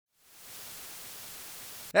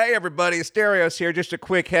Hey everybody, Asterios here. Just a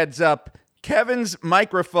quick heads up. Kevin's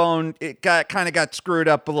microphone, it kind of got screwed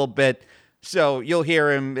up a little bit, so you'll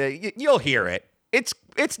hear him. You'll hear it. It's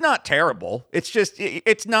not terrible. It's just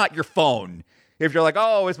it's not your phone. If you're like,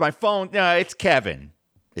 oh, it's my phone. No, it's Kevin.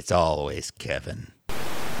 It's always Kevin.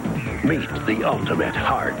 Meet the ultimate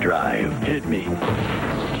hard drive. Hit me.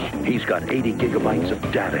 He's got 80 gigabytes of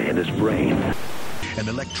data in his brain. An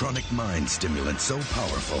electronic mind stimulant so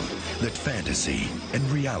powerful that fantasy and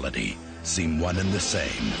reality seem one and the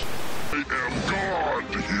same. I am God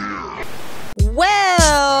here.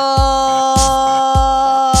 Well,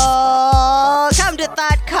 come to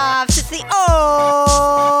Thought Cops. It's the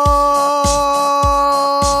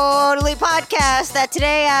only podcast that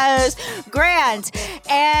today has Grant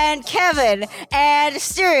and Kevin and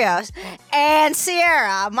Asterios and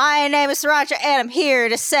Sierra. My name is Sriracha, and I'm here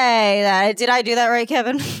to say that, did I do that right,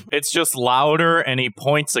 Kevin? It's just louder, and he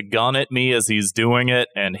points a gun at me as he's doing it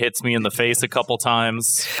and hits me in the face a couple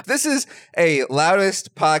times. This is a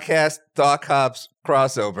Loudest Podcast Thought Cops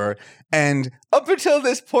crossover, and up until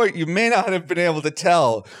this point, you may not have been able to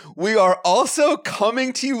tell, we are also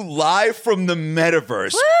coming to you live from the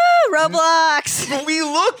metaverse. Woo! Roblox! We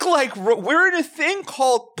look like we're in a thing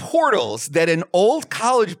called Portals that an old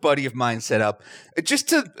college buddy of mine set up.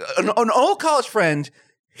 An old college friend,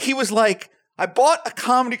 he was like, I bought a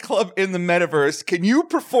comedy club in the metaverse. Can you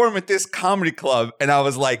perform at this comedy club? And I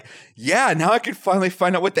was like, yeah, now I can finally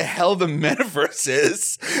find out what the hell the metaverse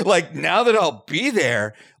is. Like, now that I'll be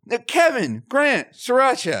there. Now, Kevin, Grant,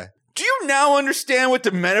 Sriracha, do you now understand what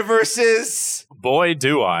the metaverse is? Boy,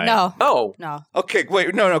 do I. No. Oh. No. Okay,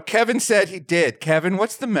 wait, no. Kevin said he did. Kevin,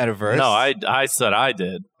 what's the metaverse? No, I said I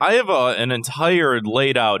did. I have an entire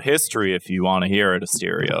laid out history if you want to hear it,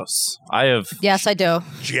 Asterios. I have. Yes, I do.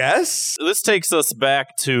 Yes? This takes us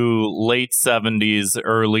back to late 70s,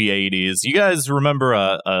 early 80s. You guys remember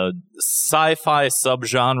a sci-fi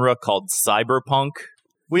subgenre called cyberpunk?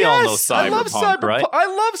 We all know cyberpunk, right? I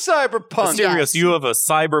love cyberpunk. Asterios, you have a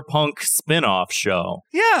cyberpunk spin-off show.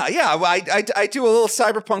 Yeah. I do a little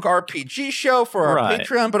cyberpunk RPG show for our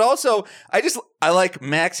Patreon, but also I like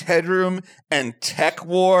Max Headroom and Tech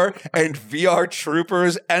War and VR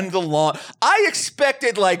Troopers and the lawn. I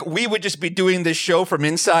expected like we would just be doing this show from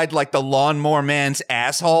inside like the lawnmower man's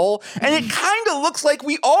asshole, and it kind of looks like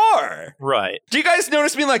we are. Right. Do you guys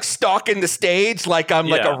notice me like stalking the stage like I'm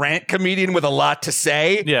like a rant comedian with a lot to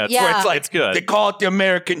say? Yeah, where it's like it's good. They call it the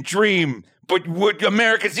American dream. But what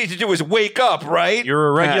Americans need to do is wake up, right? You're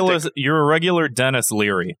a regular Dennis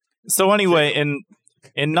Leary. So anyway, in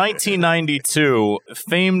 1992,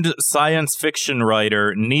 famed science fiction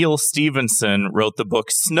writer Neil Stephenson wrote the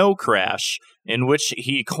book Snow Crash, in which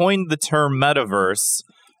he coined the term metaverse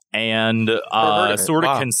and sort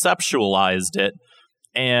of conceptualized it.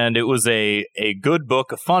 And it was a good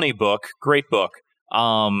book, a funny book, great book,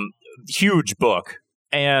 huge book.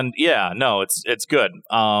 And yeah, no, it's good.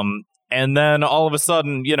 And then all of a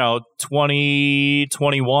sudden,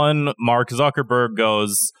 2021, Mark Zuckerberg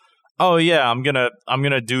goes, "Oh yeah, I'm gonna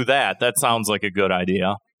do that. That sounds like a good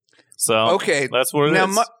idea." So okay, that's what it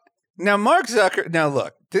is. Now, Mark Zuckerberg. Now,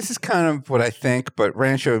 look, this is kind of what I think, but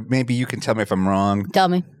Rancho, maybe you can tell me if I'm wrong. Tell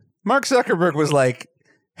me. Mark Zuckerberg was like,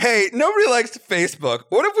 "Hey, nobody likes Facebook.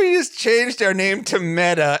 What if we just changed our name to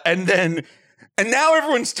Meta and now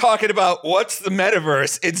everyone's talking about what's the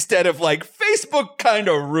metaverse instead of like Facebook kind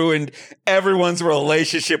of ruined everyone's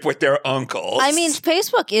relationship with their uncles." I mean,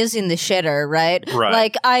 Facebook is in the shitter, right? Right.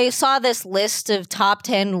 Like, I saw this list of top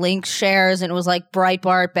 10 link shares, and it was like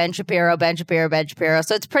Breitbart, Ben Shapiro.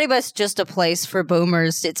 So it's pretty much just a place for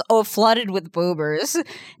boomers. It's flooded with boomers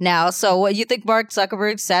now. So what you think Mark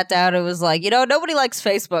Zuckerberg sat down and was like, nobody likes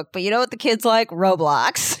Facebook, but you know what the kids like?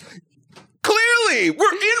 Roblox. Clearly,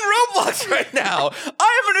 we're in Roblox right now.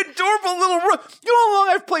 I have an adorable little You know how long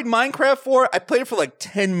I've played Minecraft for? I played it for like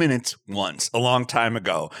 10 minutes once, a long time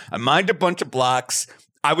ago. I mined a bunch of blocks.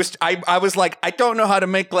 I was like, I don't know how to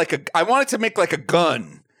make I wanted to make like a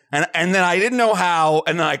gun. And then I didn't know how,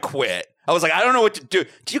 and then I quit. I was like, I don't know what to do.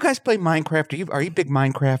 Do you guys play Minecraft? Are you big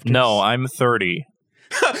Minecrafters? No, I'm 30.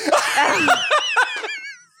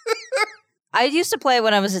 I used to play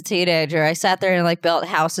when I was a teenager. I sat there and built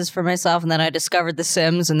houses for myself, and then I discovered The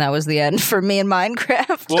Sims, and that was the end for me and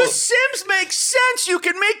Minecraft. The Sims make sense. You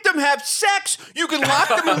can make them have sex. You can lock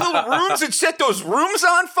them in little rooms and set those rooms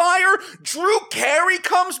on fire. Drew Carey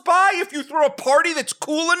comes by if you throw a party that's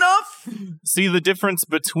cool enough. See, the difference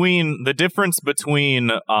between The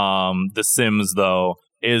Sims, though,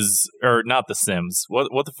 or not The Sims.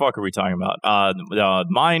 What the fuck are we talking about?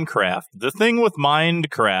 Minecraft. The thing with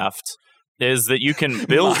Minecraft is that you can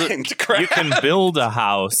build a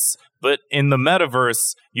house But in the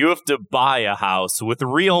metaverse, you have to buy a house with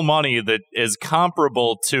real money that is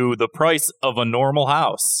comparable to the price of a normal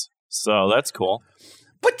house. So that's cool.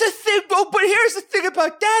 But here's the thing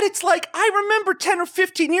about that. It's like, I remember 10 or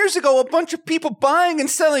 15 years ago, a bunch of people buying and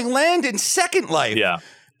selling land in Second Life. Yeah.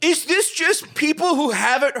 Is this just people who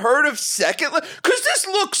haven't heard of Second Life? Because this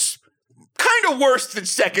looks kind of worse than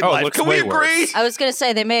Second Life. Can we agree? I was going to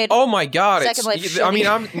say they made Oh my God. Second Life shitty. I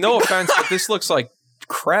mean, no offense, but this looks like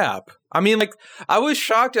crap. I mean, like, I was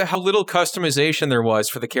shocked at how little customization there was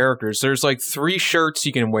for the characters. There's like 3 shirts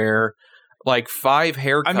you can wear. Like 5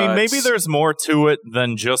 haircuts. I mean, maybe there's more to it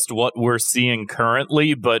than just what we're seeing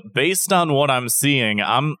currently, but based on what I'm seeing,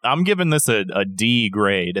 I'm giving this a D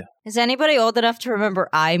grade. Is anybody old enough to remember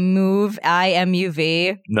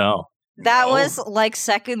IMUV? No. That was like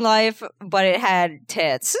Second Life, but it had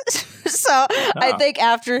tits. So I think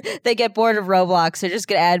after they get bored of Roblox, they're just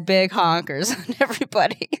going to add big honkers on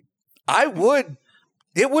everybody. I would.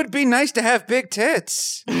 It would be nice to have big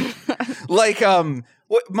tits. Like,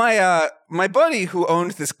 my buddy who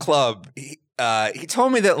owns this club, he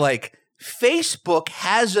told me that, like, Facebook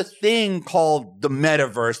has a thing called the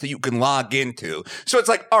metaverse that you can log into. So it's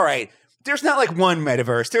like, all right, there's not like one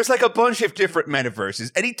metaverse. There's like a bunch of different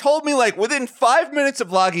metaverses. And he told me, like, within 5 minutes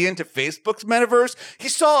of logging into Facebook's metaverse, he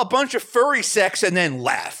saw a bunch of furry sex and then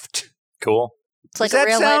left. Cool. It's like Does a that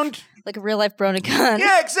real sound... life, like a real life Bronicon.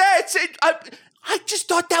 Yeah, exactly. I just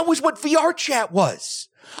thought that was what VR chat was.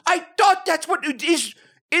 I thought that's what it is.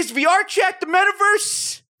 Is VR chat the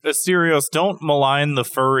metaverse? Asterios, don't malign the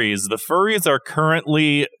furries. The furries are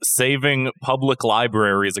currently saving public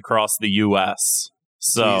libraries across the U.S.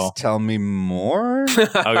 So, please tell me more.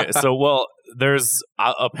 Okay, so, well, there's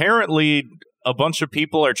apparently a bunch of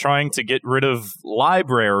people are trying to get rid of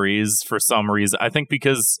libraries for some reason. I think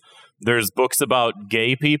because there's books about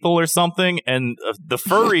gay people or something, and the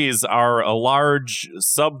furries are a large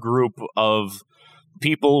subgroup of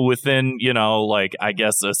people within, you know, like, I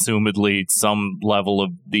guess, assumedly some level of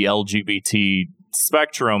the LGBT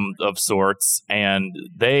spectrum of sorts, and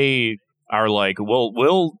they are like, well,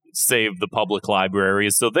 we'll save the public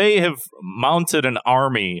libraries. So they have mounted an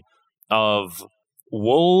army of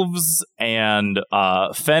wolves and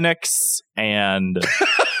phoenix and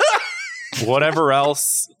whatever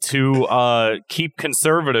else to keep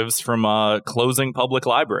conservatives from closing public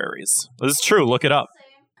libraries. This is true. Look it up.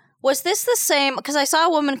 Was this the same? Because I saw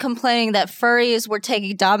a woman complaining that furries were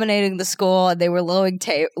dominating the school and they were lowering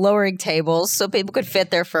tables so people could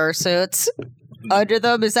fit their fursuits under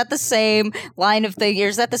them. Is that the same line of thing?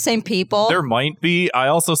 Is that the same people? There might be. I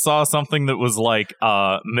also saw something that was like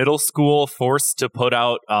middle school forced to put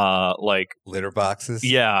out like litter boxes.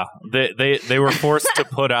 Yeah, they were forced to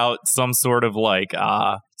put out some sort of like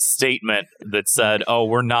statement that said, "Oh,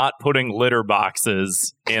 we're not putting litter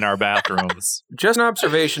boxes in our bathrooms." Just an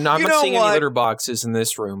observation. I'm not seeing what? any litter boxes in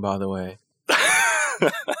this room, by the way.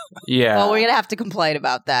 Yeah. Well, we're going to have to complain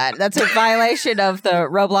about that. That's a violation of the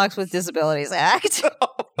Roblox with Disabilities Act.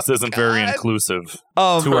 This isn't very inclusive to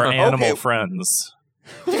Oh, our animal okay. friends.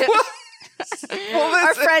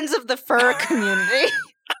 Our friends of the fur community.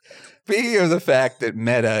 Speaking of the fact that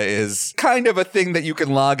Meta is kind of a thing that you can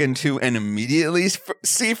log into and immediately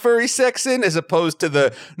see furry sex in, as opposed to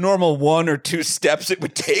the normal 1 or 2 steps it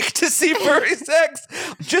would take to see furry sex.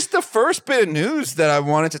 Just the first bit of news that I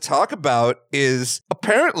wanted to talk about is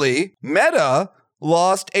apparently Meta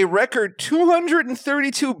lost a record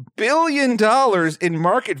 $232 billion in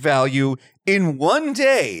market value in one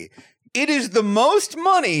day. It is the most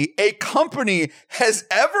money a company has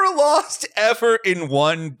ever lost ever in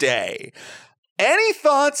one day. Any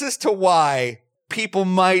thoughts as to why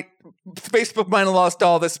Facebook might have lost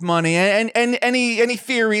all this money? And any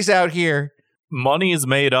theories out here? Money is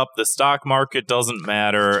made up. The stock market doesn't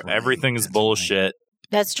matter. That's right. Everything's That's bullshit.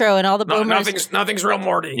 That's true. And all the boomers... Nothing's real,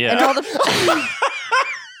 Morty. Yeah. And all the...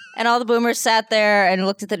 And all the boomers sat there and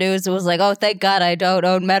looked at the news and was like, oh, thank God I don't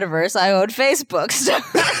own Metaverse. I own Facebook.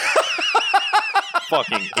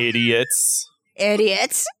 Fucking idiots.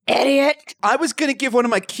 Idiot. I was going to give one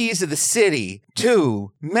of my keys of the city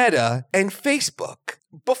to Meta and Facebook.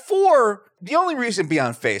 Before, the only reason to be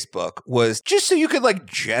on Facebook was just so you could like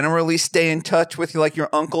generally stay in touch with like your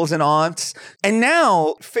uncles and aunts. And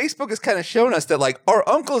now Facebook has kind of shown us that like our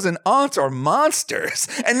uncles and aunts are monsters.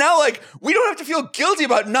 And now like we don't have to feel guilty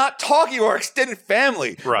about not talking to our extended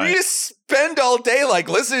family. Right. We just spend all day like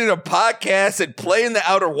listening to podcasts and playing the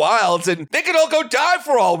Outer Wilds, and they could all go die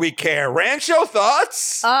for all we care. Rancho,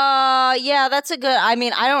 thoughts? Yeah, that's a good... I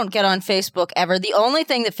mean, I don't get on Facebook ever. The only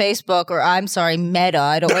thing that Facebook, or I'm sorry, Meta,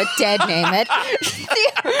 I don't want to dead name it.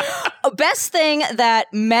 best thing that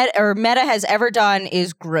Meta has ever done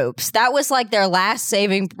is groups. That was like their last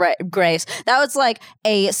saving grace. That was like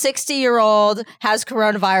a 60-year-old has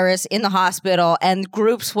coronavirus in the hospital, and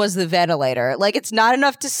groups was the ventilator. Like, it's not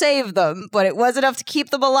enough to save them, but it was enough to keep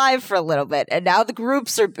them alive for a little bit. And now the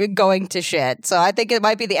groups are going to shit. So I think it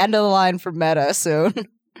might be the end of the line for Meta soon.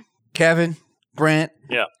 Kevin, Brant.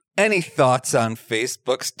 Yeah. Any thoughts on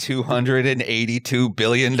Facebook's $282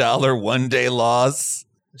 billion one-day loss?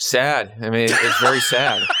 Sad. I mean, it's very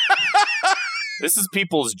sad. This is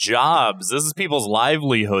people's jobs. This is people's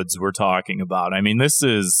livelihoods we're talking about. I mean, this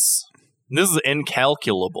is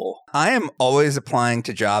incalculable. I am always applying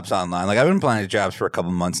to jobs online. Like, I've been applying to jobs for a couple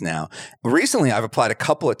months now. Recently, I've applied a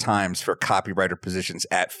couple of times for copywriter positions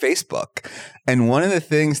at Facebook. And one of the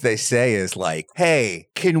things they say is like, hey,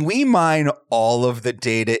 can we mine all of the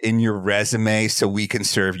data in your resume so we can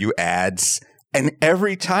serve you ads? And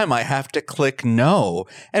every time I have to click no.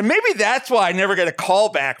 And maybe that's why I never get a call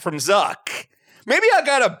back from Zuck. Maybe I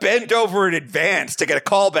got to bend over in advance to get a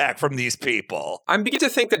call back from these people. I'm beginning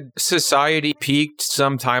to think that society peaked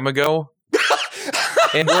some time ago.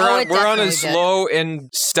 And we're on a slow and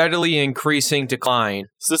steadily increasing decline.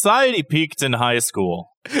 Society peaked in high school.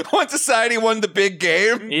 When society won the big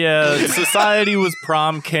game? Yeah, society was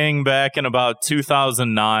prom king back in about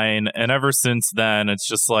 2009, and ever since then, it's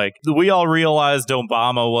just like, we all realized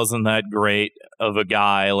Obama wasn't that great of a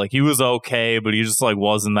guy. Like, he was okay, but he just, like,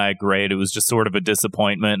 wasn't that great. It was just sort of a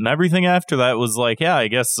disappointment, and everything after that was like, yeah, I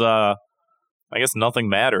guess nothing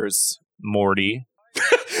matters, Morty.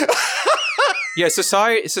 Yeah,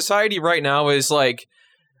 society right now is like,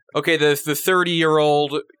 okay, the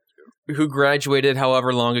 30-year-old who graduated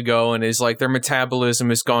however long ago and is like, their metabolism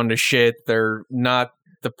has gone to shit. They're not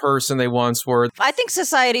the person they once were. I think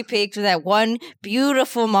society peaked with that one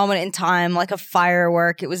beautiful moment in time, like a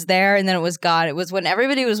firework. It was there and then it was gone. It was when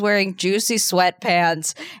everybody was wearing juicy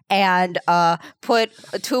sweatpants and put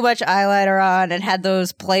too much eyeliner on and had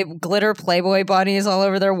those glitter Playboy bunnies all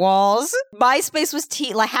over their walls. MySpace was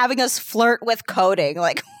like having us flirt with coding.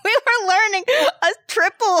 Like, we were learning a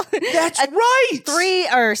triple, That's right, 3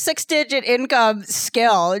 or 6-digit income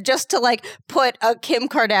skill just to like put a Kim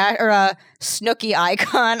Kardashian or a Snooki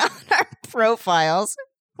icon on our profiles.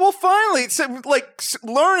 Well, finally,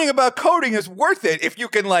 learning about coding is worth it if you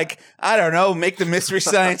can, like, I don't know, make the Mystery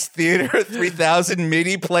Science Theater 3000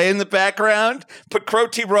 MIDI play in the background, put Crow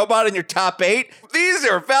T Robot in your top 8. These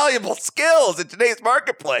are valuable skills in today's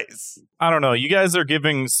marketplace. I don't know. You guys are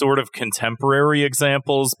giving sort of contemporary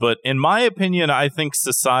examples, but in my opinion, I think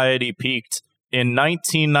society peaked in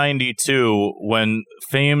 1992 when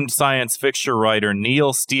famed science fiction writer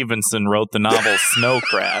Neal Stephenson wrote the novel Snow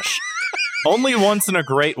Crash. Only once in a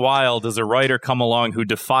great while does a writer come along who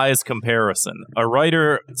defies comparison. A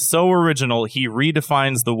writer so original, he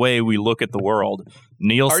redefines the way we look at the world.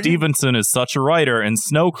 Neal Stephenson is such a writer, and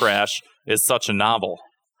Snow Crash is such a novel.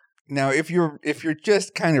 Now, if you're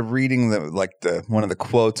just kind of reading one of the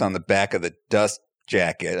quotes on the back of the dust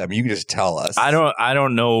jacket, I mean, you can just tell us. I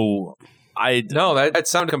don't know. No, that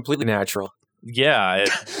sounded completely natural. Yeah, it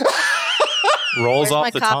rolls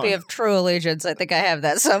off the tongue. My copy of True Allegiance. I think I have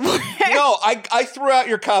that somewhere. No, I threw out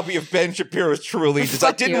your copy of Ben Shapiro's True Allegiance.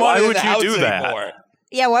 I didn't want it in the house anymore.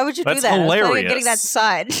 Yeah, why would you do that? That's hilarious. I was planning on getting that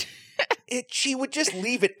signed. She would just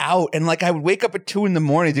leave it out, and like I would wake up at 2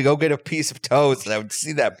 a.m. to go get a piece of toast, and I would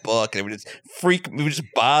see that book, and it would just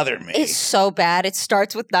bother me. It's so bad. It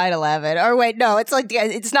starts with 9/11. Or wait, no, it's like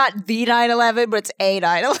it's not the 9/11, but it's a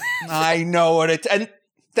 9/11. I know what it's, and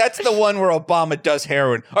that's the one where Obama does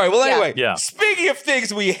heroin. All right, well, anyway, Speaking of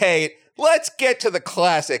things we hate, let's get to the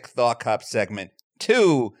classic Thought Cop segment.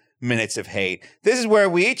 2 minutes of hate. This is where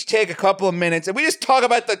we each take a couple of minutes and we just talk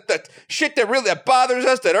about the shit that bothers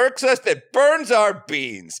us, that irks us, that burns our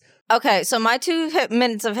beans. Okay, so my 2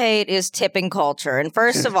 minutes of hate is tipping culture. And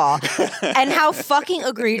first of all, and how fucking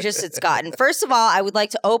egregious it's gotten. First of all, I would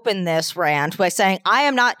like to open this rant by saying I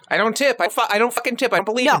don't tip. I don't fucking tip. I don't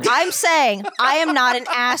believe it. No, I'm saying I am not an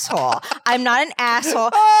asshole. I'm not an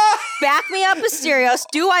asshole. Back me up, Mysterios.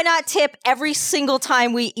 Do I not tip every single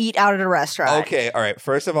time we eat out at a restaurant? Okay, all right.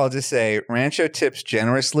 First of all, just say Rancho tips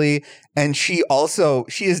generously. And she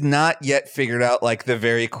has not yet figured out like the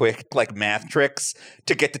very quick like math tricks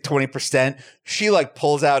to get to 20%. She like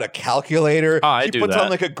pulls out a calculator. She puts on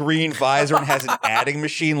like a green visor and has an adding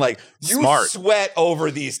machine. Like you sweat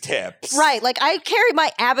over these tips. Right. Like I carry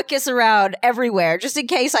my abacus around everywhere just in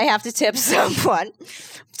case I have to tip someone.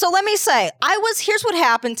 So let me say, here's what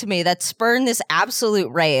happened to me that spurned this absolute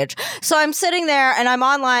rage. So I'm sitting there and I'm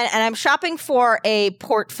online and I'm shopping for a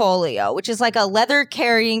portfolio, which is like a leather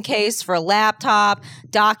carrying case for a laptop,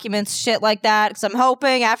 documents, shit like that. Because I'm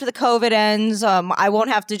hoping after the COVID ends, I won't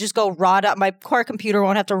have to just go raw dog. My core computer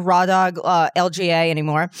won't have to raw dog LGA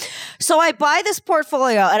anymore. So I buy this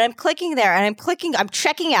portfolio and I'm clicking there and I'm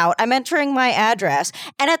checking out. I'm entering my address.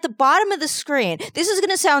 And at the bottom of the screen, this is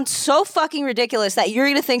going to sound so fucking ridiculous that you're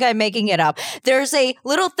going to think I'm making it up. There's a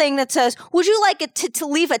little thing that says, would you like to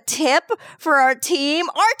leave a tip for our team?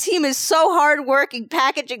 Our team is so hardworking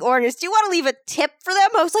packaging orders. Do you want to leave a tip for them?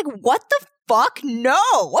 I was like, what the fuck? No.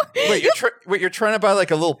 Wait, you're trying to buy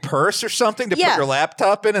like a little purse or something to put your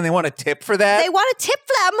laptop in and they want a tip for that? They want a tip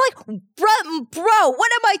for that. I'm like, bro,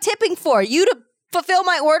 what am I tipping for? You to fulfill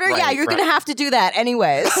my order? Right, you're going to have to do that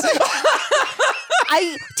anyways.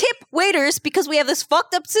 I tip waiters because we have this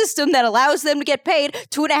fucked up system that allows them to get paid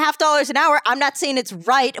 $2.50 an hour. I'm not saying it's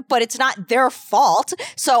right, but it's not their fault.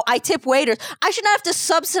 So I tip waiters. I should not have to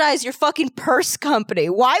subsidize your fucking purse company.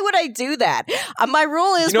 Why would I do that? My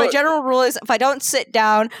general rule is if I don't sit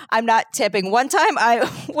down, I'm not tipping. One time I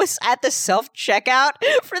was at the self-checkout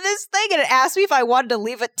for this thing and it asked me if I wanted to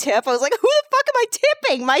leave a tip. I was like, who the fuck am I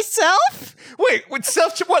tipping? Myself? Wait, with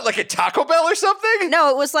what, like a Taco Bell or something? No,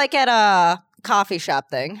 it was like at a coffee shop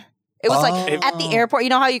thing. It was like at the airport. You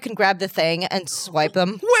know how you can grab the thing and swipe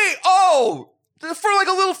them? Wait, for like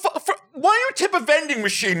a little... why don't you tip a vending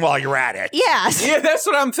machine while you're at it? Yes. Yeah, that's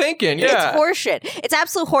what I'm thinking. Yeah. It's horseshit. It's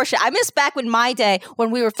absolute horseshit. I miss back in my day when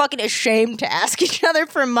we were fucking ashamed to ask each other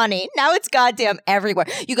for money. Now it's goddamn everywhere.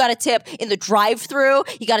 You got to tip in the drive-thru.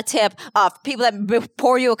 You got to tip people that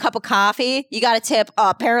pour you a cup of coffee. You got to tip,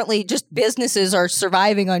 apparently just businesses are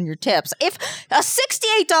surviving on your tips. If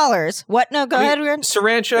 $68. What? No, go ahead, Ryan.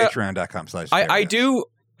 Sarancha. Patreon.com/.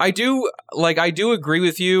 I do agree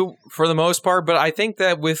with you for the most part, but I think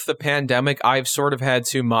that with the pandemic, I've sort of had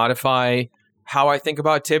to modify how I think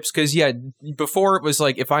about tips. Cause before it was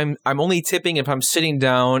like, if I'm only tipping if I'm sitting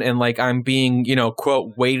down and like I'm being,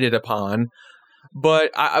 quote, waited upon.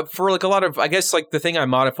 But for like a lot of, I guess like the thing I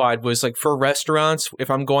modified was like for restaurants, if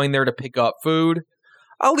I'm going there to pick up food,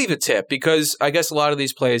 I'll leave a tip because I guess a lot of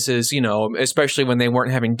these places, especially when they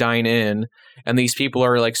weren't having dine in and these people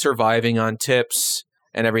are like surviving on tips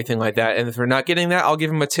and everything like that. And if they're not getting that, I'll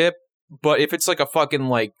give them a tip. But if it's like a fucking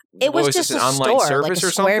like, it was just an a online store, service like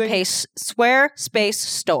or something, Squarespace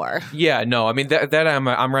store. Yeah, no, I mean that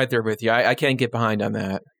I'm right there with you. I can't get behind on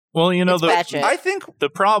that. Well, I think the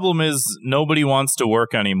problem is nobody wants to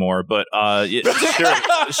work anymore. But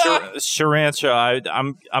Sarancha,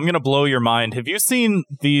 I'm gonna blow your mind. Have you seen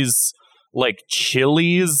these like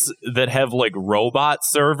Chili's that have like robot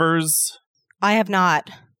servers? I have not.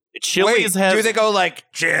 Chili's do they go like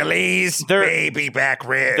Chili's baby back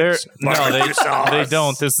ribs? No, they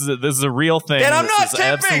don't. This is a real thing. Then I'm not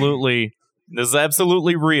tipping. This is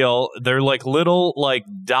absolutely real. They're like little like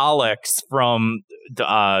Daleks from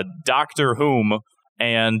Doctor Who,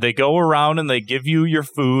 and they go around and they give you your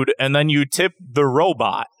food, and then you tip the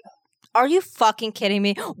robot. Are you fucking kidding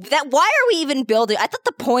me? Why are we even building? I thought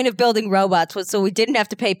the point of building robots was so we didn't have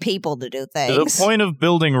to pay people to do things. The point of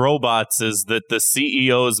building robots is that the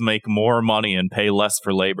CEOs make more money and pay less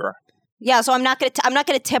for labor. Yeah, so I'm not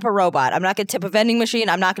gonna tip a robot. I'm not gonna tip a vending machine.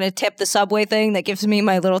 I'm not gonna tip the subway thing that gives me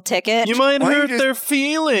my little ticket. You might hurt their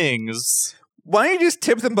feelings. Why don't you just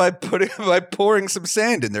tip them by pouring some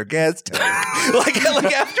sand in their gas tank? like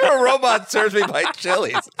after a robot serves me my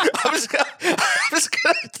Chili's, I'm just gonna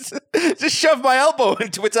just shove my elbow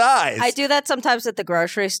into its eyes. I do that sometimes at the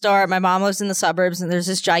grocery store. My mom lives in the suburbs, and there's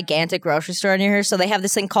this gigantic grocery store near here. So they have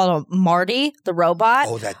this thing called a Marty, the robot.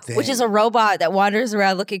 Oh, that thing. Which is a robot that wanders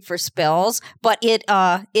around looking for spills, but it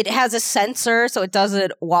has a sensor, so it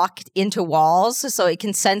doesn't walk into walls, so it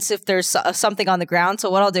can sense if there's something on the ground.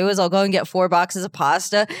 So what I'll do is I'll go and get 4 boxes of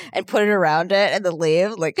pasta and put it around it and then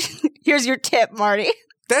leave. Like, here's your tip, Marty.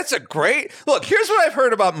 That's a great... Look, here's what I've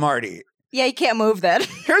heard about Marty. Yeah, you can't move that.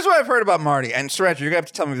 Here's what I've heard about Marty. And Sarancha, you're going to have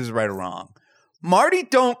to tell me if this is right or wrong. Marty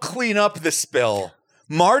don't clean up the spill.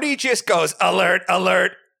 Marty just goes, alert,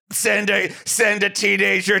 alert. Send a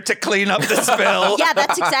teenager to clean up the spill. Yeah,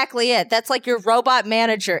 that's exactly it. That's like your robot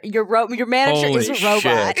manager. Your manager Holy is a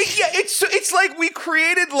robot. Yeah, it's like we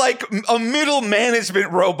created like a middle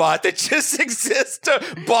management robot that just exists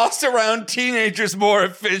to boss around teenagers more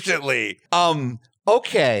efficiently.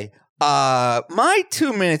 Okay. My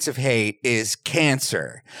 2 minutes of hate is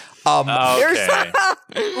cancer. There's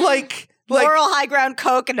like moral high ground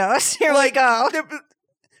coconuts. Here we go.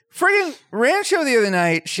 Friggin' Rancho the other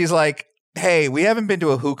night, she's like, hey, we haven't been to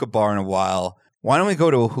a hookah bar in a while. Why don't we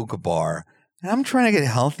go to a hookah bar? And I'm trying to get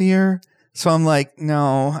healthier. So I'm like,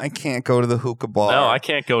 no, I can't go to the hookah bar. No, I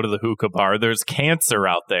can't go to the hookah bar. There's cancer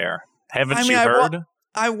out there. Haven't you heard?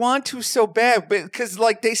 I want to so bad, because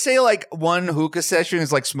like they say like one hookah session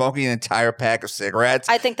is like smoking an entire pack of cigarettes.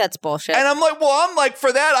 I think that's bullshit. And I'm like,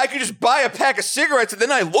 for that, I could just buy a pack of cigarettes and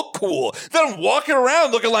then I look cool. Then I'm walking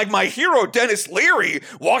around looking like my hero, Dennis Leary,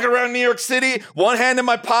 walking around New York City, one hand in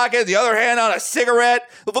my pocket, the other hand on a cigarette.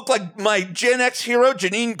 It looked like my Gen X hero,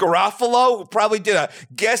 Janine Garofalo, who probably did a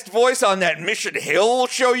guest voice on that Mission Hill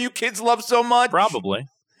show you kids love so much. Probably.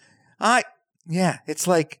 Yeah, it's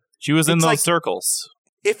like. She was in those circles.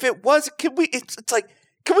 If it was, can we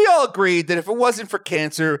all agree that if it wasn't for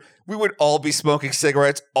cancer, we would all be smoking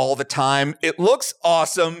cigarettes all the time? It looks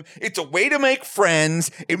awesome. It's a way to make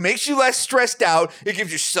friends. It makes you less stressed out. It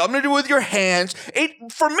gives you something to do with your hands.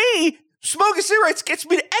 For me, smoking cigarettes gets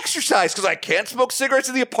me to exercise because I can't smoke cigarettes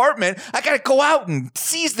in the apartment. I got to go out and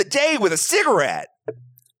seize the day with a cigarette.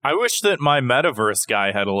 I wish that my metaverse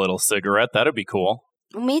guy had a little cigarette. That'd be cool.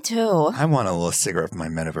 Me too. I want a little cigarette from my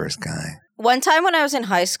metaverse guy. One time when I was in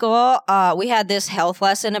high school, we had this health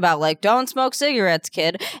lesson about like, don't smoke cigarettes,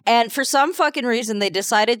 kid. And for some fucking reason, they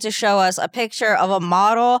decided to show us a picture of a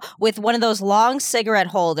model with one of those long cigarette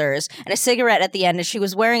holders and a cigarette at the end. And she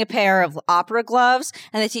was wearing a pair of opera gloves.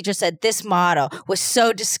 And the teacher said this model was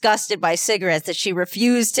so disgusted by cigarettes that she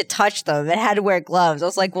refused to touch them and had to wear gloves. I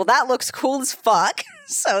was like, well, that looks cool as fuck.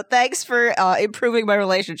 So thanks for improving my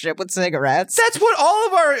relationship with cigarettes. That's what all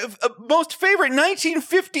of our most favorite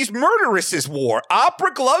 1950s murderesses wore.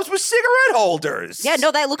 Opera gloves with cigarette holders. Yeah,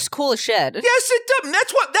 no, that looks cool as shit. Yes, it does.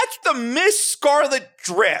 That's the Miss Scarlet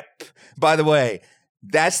Drip. By the way,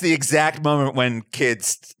 that's the exact moment when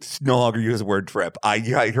kids no longer use the word drip. I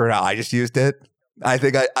heard how I just used it. I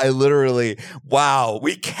think I literally, wow,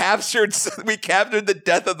 we captured the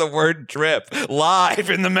death of the word drip live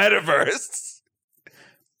in the metaverse.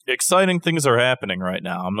 Exciting things are happening right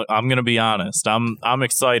now. I'm going to be honest. I'm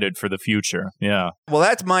excited for the future. Yeah. Well,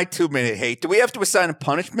 that's my 2-minute hate. Do we have to assign a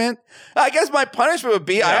punishment? I guess my punishment would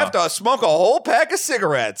be I have to smoke a whole pack of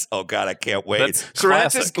cigarettes. Oh, God, I can't wait.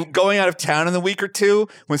 Sarancha's going out of town in a week or two.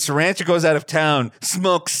 When Sarancha goes out of town,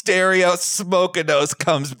 Smoke Stereo Smokados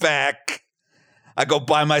comes back. I go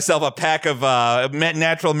buy myself a pack of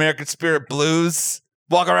Natural American Spirit Blues.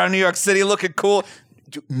 Walk around New York City looking cool.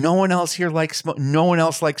 No one else here likes smoke. No one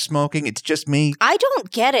else likes smoking. It's just me. I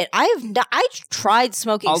don't get it. I tried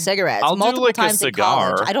smoking cigarettes multiple times in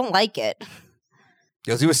college. I don't like it.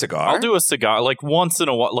 You'll do a cigar? I'll do a cigar like once in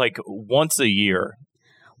a while, like once a year.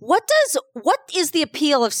 What is the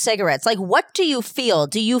appeal of cigarettes? Like, what do you feel?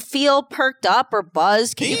 Do you feel perked up or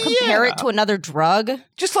buzzed? Can you compare it to another drug?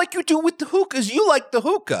 Just like you do with the hookahs. You like the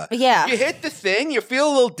hookah. Yeah. You hit the thing, you feel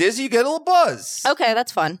a little dizzy, you get a little buzz. Okay,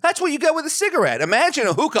 that's fun. That's what you get with a cigarette. Imagine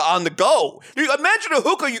a hookah on the go. Imagine a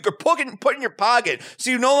hookah you could put in your pocket so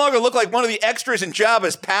you no longer look like one of the extras in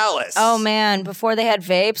Jabba's palace. Oh, man. Before they had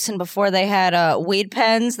vapes and before they had weed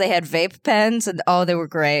pens, they had vape pens. And oh, they were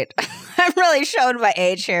great. I'm really showing my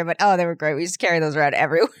age here, but oh, they were great. We used to carry those around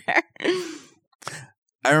everywhere.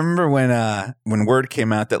 I remember when word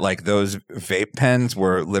came out that like those vape pens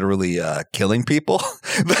were literally killing people.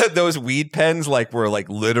 Those weed pens like were like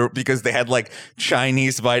literal because they had like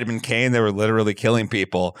Chinese vitamin K and they were literally killing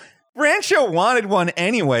people. Rancho wanted one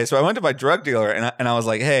anyway, so I went to my drug dealer and I was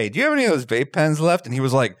like, "Hey, do you have any of those vape pens left?" And he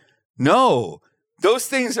was like, "No. Those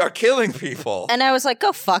things are killing people." And I was like,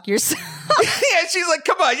 go fuck yourself. Yeah, she's like,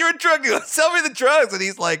 come on, you're a drug dealer. Sell me the drugs. And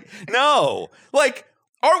he's like, no. Like,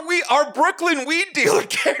 our Brooklyn weed dealer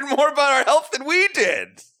cared more about our health than we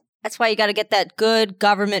did. That's why you got to get that good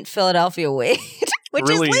government Philadelphia weed, which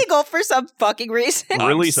is legal for some fucking reason.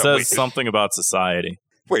 Really says something about society.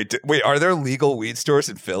 Wait, are there legal weed stores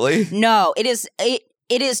in Philly? No, it is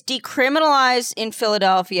decriminalized in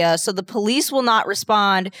Philadelphia, so the police will not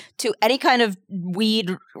respond to any kind of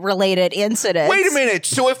weed-related incidents. Wait a minute.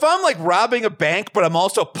 So if I'm like robbing a bank, but I'm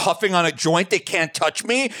also puffing on a joint, they can't touch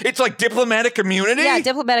me? It's like diplomatic immunity? Yeah,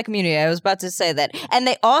 diplomatic immunity. I was about to say that. And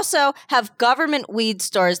they also have government weed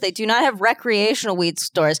stores. They do not have recreational weed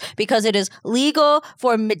stores because it is legal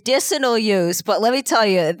for medicinal use. But let me tell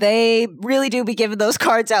you, they really do be giving those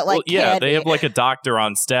cards out like candy. They have like a doctor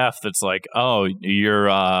on staff that's like, oh,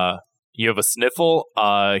 you have a sniffle?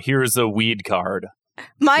 Here's a weed card.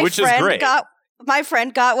 Which is great. My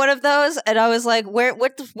friend got one of those, and I was like,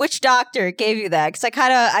 which doctor gave you that? Because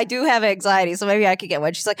I do have anxiety, so maybe I could get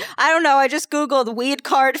one. She's like, I don't know, I just Googled weed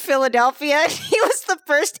card Philadelphia. He was the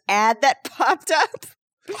first ad that popped up.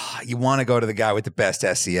 Oh, you want to go to the guy with the best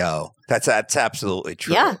SEO. That's absolutely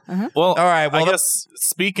true. Yeah. Uh-huh. Well, all right. Well, I guess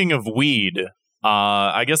speaking of weed,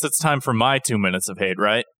 I guess it's time for my 2 minutes of hate,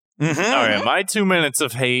 right? All right, my 2 minutes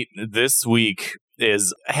of hate this week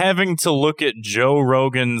is having to look at Joe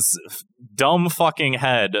Rogan's dumb fucking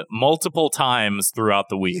head multiple times throughout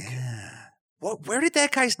the week. Yeah. Where did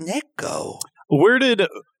that guy's neck go? Where did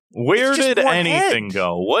anything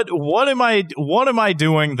go? What am I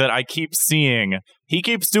doing that I keep seeing? He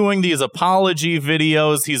keeps doing these apology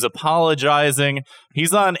videos. He's apologizing.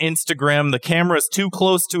 He's on Instagram. The camera's too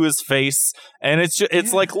close to his face, and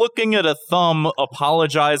it's like looking at a thumb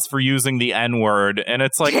apologize for using the N-word, and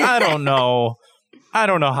it's like I don't know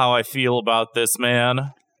how I feel about this,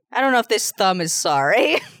 man. I don't know if this thumb is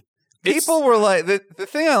sorry. People were like, the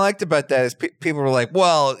thing I liked about that is people were like,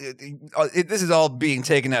 well, this is all being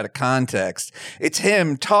taken out of context. It's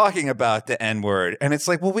him talking about the N-word. And it's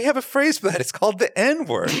like, well, we have a phrase for that. It's called the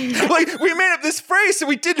N-word. Like, we made up this phrase so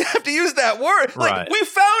we didn't have to use that word. Like, right. We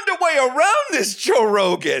found a way around this, Joe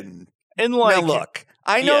Rogan. And like, now, look,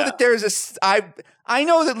 I know that I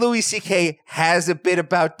know that Louis C.K. has a bit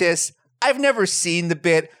about this. I've never seen the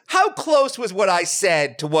bit. How close was what I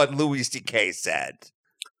said to what Louis C.K. said?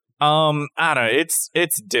 I don't know.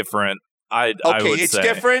 It's different. I would it's say.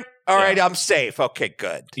 different. All right, I'm safe. Okay,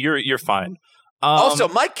 good. You're fine. Also,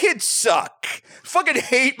 my kids suck. Fucking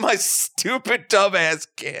hate my stupid dumbass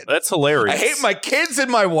kids. That's hilarious. I hate my kids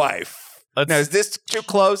and my wife. Now, is this too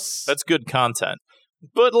close? That's good content.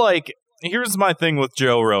 But like, here's my thing with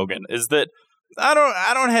Joe Rogan is that I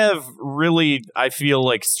don't have really, I feel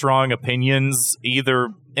like, strong opinions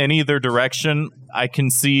in either direction. I can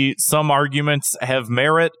see some arguments have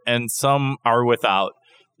merit and some are without.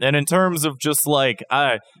 And in terms of just like,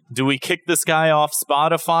 do we kick this guy off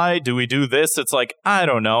Spotify? Do we do this? It's like, I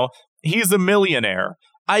don't know. He's a millionaire.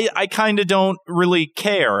 I kind of don't really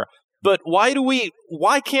care. But why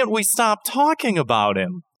can't we stop talking about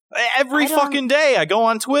him? Every fucking day I go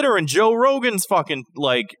on Twitter and Joe Rogan's fucking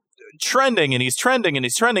like trending and he's trending and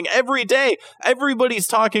he's trending every day. Everybody's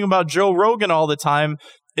talking about Joe Rogan all the time.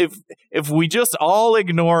 If we just all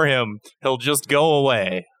ignore him, he'll just go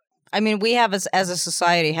away. I mean, we have as a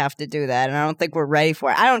society have to do that, and I don't think we're ready for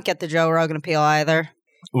it. I don't get the Joe Rogan appeal either.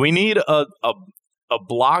 We need a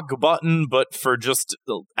block button, but for just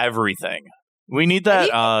everything. We need that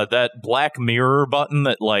that Black Mirror button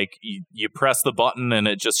that like you press the button and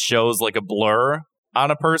it just shows like a blur on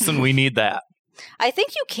a person. We need that. I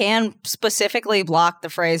think you can specifically block the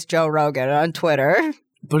phrase Joe Rogan on Twitter.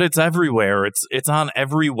 But it's everywhere. It's on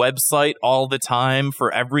every website all the time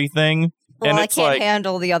for everything. Well, and I it's can't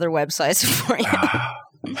handle the other websites for you.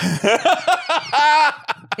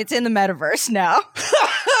 It's in the metaverse now.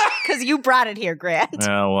 Because you brought it here, Grant.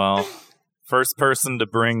 Yeah, well, first person to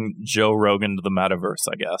bring Joe Rogan to the metaverse,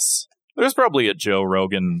 I guess. There's probably a Joe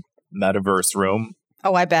Rogan metaverse room.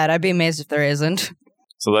 Oh, I bet. I'd be amazed if there isn't.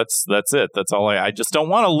 So that's it. That's all I just don't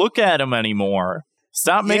want to look at him anymore.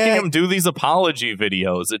 Stop making him do these apology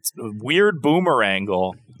videos. It's a weird boomer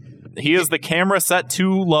angle. He has the camera set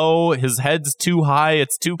too low. His head's too high.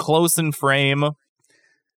 It's too close in frame.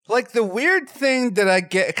 Like the weird thing that I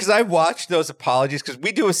get, because I watched those apologies, because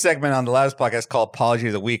we do a segment on the Loudest podcast called Apology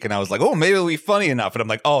of the Week, and I was like, oh, maybe it'll be funny enough. And I'm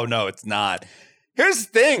like, oh, no, it's not. Here's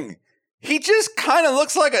the thing. He just kind of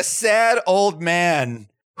looks like a sad old man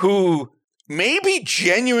who maybe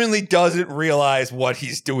genuinely doesn't realize what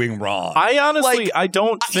he's doing wrong. I honestly, I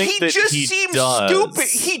don't think that he seems does. stupid.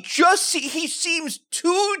 He seems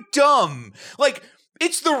too dumb. Like,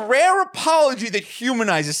 it's the rare apology that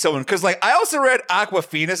humanizes someone. Because, like, I also read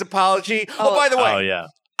Aquafina's apology. Oh, by the way, yeah.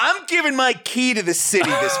 I'm giving my key to the city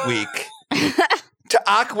this week to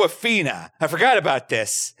Aquafina. I forgot about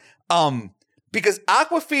this. Because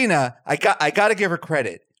Aquafina, I got to give her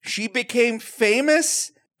credit. She became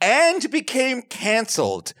famous and became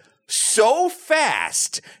canceled so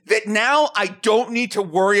fast that now I don't need to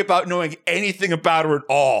worry about knowing anything about her at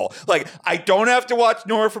all. Like, I don't have to watch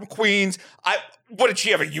Nora from Queens. What, did she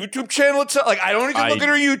have a YouTube channel? Like, I don't need to look at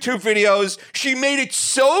her YouTube videos. She made it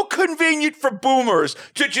so convenient for boomers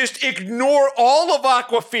to just ignore all of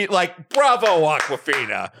Aquafina. Like, bravo,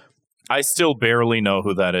 Aquafina. I still barely know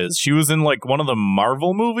who that is. She was in, like, one of the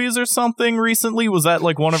Marvel movies or something recently. Was that,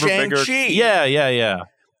 like, one of her bigger... Shang-Chi. Yeah.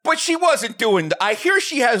 But she wasn't doing... I hear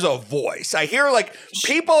she has a voice. I hear, like,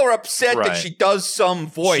 people are upset that she does some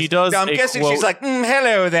voice. She does. Now, I'm guessing she's like,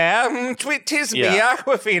 hello there. Tis me,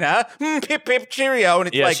 Aquafina. Pip, pip, cheerio. And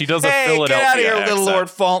it's like, she does a hey, Philadelphia get out of here, accent. little Lord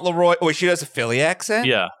Fauntleroy. Oh, she does a Philly accent?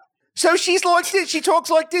 Yeah. So she's like this. She talks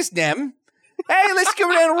like this, Nem. Hey, let's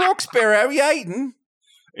go down to Roxbury. Are you eating?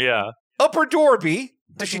 Yeah. Upper Dorby.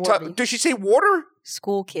 Does she say water?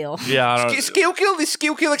 Schuylkill. Yeah. Schuylkill? The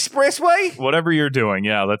Schuylkill Expressway? Whatever you're doing.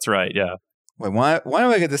 Yeah, that's right. Yeah. Wait, why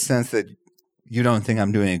do I get the sense that you don't think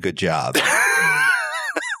I'm doing a good job?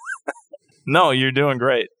 No, you're doing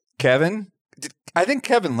great. Kevin? I think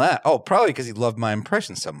Kevin left. Oh, probably because he loved my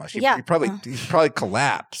impression so much. He probably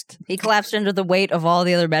collapsed. He collapsed under the weight of all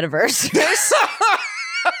the other metaverses.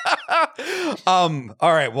 All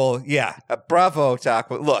right. Well, yeah. Bravo to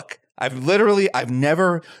Aqua. Look, I've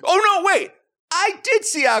never. Oh no! Wait. I did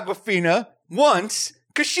see Awkwafina once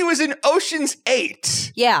because she was in Ocean's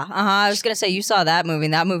 8. Yeah. I was gonna say you saw that movie.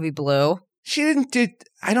 And that movie blew. She didn't do.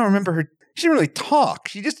 I don't remember her. She didn't really talk.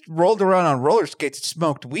 She just rolled around on roller skates and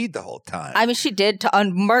smoked weed the whole time. I mean, she did.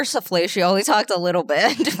 Unmercifully, she only talked a little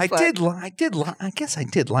bit. I guess I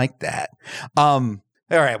did like that. All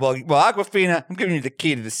right. Well, Awkwafina, I'm giving you the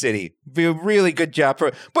key to the city. Be a really good job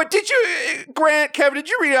for. But did you, Kevin? Did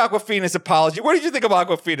you read Awkwafina's apology? What did you think of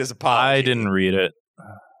Awkwafina's apology? I didn't read it.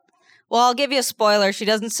 Well, I'll give you a spoiler. She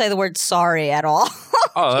doesn't say the word sorry at all.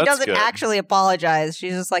 Oh, she that's doesn't good. actually apologize.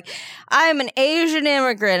 She's just like, I'm an Asian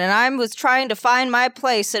immigrant and I was trying to find my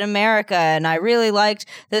place in America and I really liked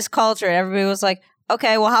this culture. And everybody was like,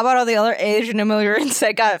 okay, well, how about all the other Asian immigrants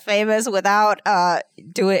that got famous without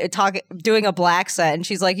doing a black set? And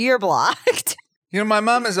she's like, you're blocked. You know, my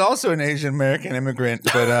mom is also an Asian American immigrant,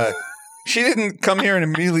 but she didn't come here and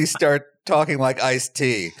immediately start talking like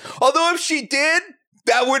Ice-T. Although if she did,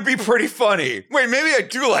 that would be pretty funny. Wait, maybe I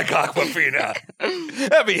do like Awkwafina.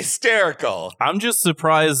 That'd be hysterical. I'm just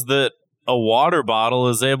surprised that a water bottle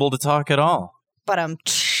is able to talk at all. But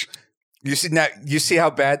You see how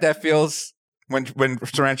bad that feels when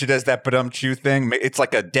Sarancha does that chew thing? It's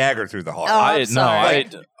like a dagger through the heart. Oh, I'm sorry.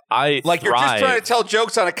 I like thrive. you're just trying to tell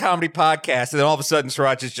jokes on a comedy podcast, and then all of a sudden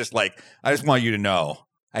Sarancha's just like, I just want you to know.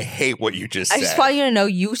 I hate what you just said. I just want you to know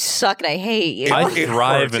you suck and I hate you. I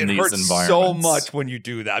thrive in it these hurts environments so much when you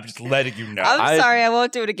do that. I'm just letting you know. I'm sorry, I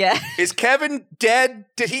won't do it again. Is Kevin dead?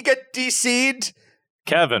 Did he get DC'd?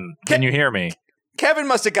 Kevin, can you hear me? Kevin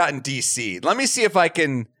must have gotten DC'd. Let me see if I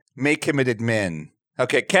can make him an admin.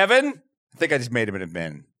 Okay, Kevin? I think I just made him an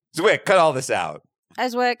admin. Zwick, cut all this out. Hi,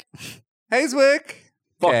 Zwick. Hey, Zwick.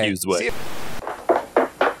 Fuck you, Zwick.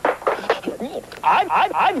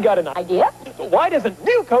 I've got an idea. Why doesn't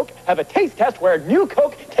New Coke have a taste test where New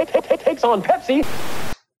Coke takes on Pepsi?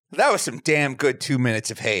 That was some damn good 2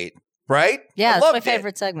 minutes of hate, right? Yeah, I it's my loved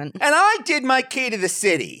favorite it. segment. And I did my key to the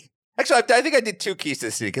city. Actually, I think I did 2 keys to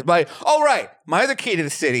the city. My other key to the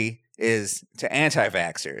city is to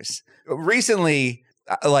anti-vaxxers. Recently,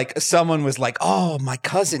 someone was like, oh, my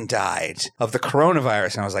cousin died of the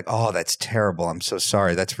coronavirus. And I was like, oh, that's terrible. I'm so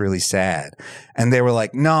sorry. That's really sad. And they were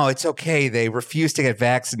like, no, it's okay. They refused to get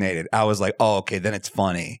vaccinated. I was like, oh, okay, then it's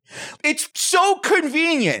funny. It's so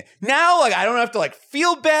convenient. Now, I don't have to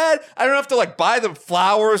feel bad. I don't have to buy them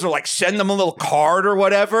flowers or send them a little card or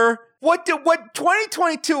whatever. What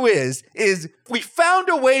 2022 is we found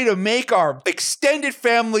a way to make our extended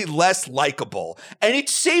family less likable. And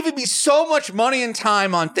it's saving me so much money and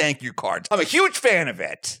time on thank you cards. I'm a huge fan of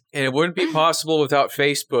it. And it wouldn't be possible without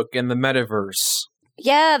Facebook and the metaverse.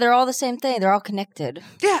 Yeah, they're all the same thing. They're all connected.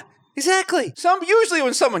 Yeah, exactly. Usually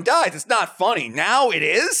when someone dies, it's not funny. Now it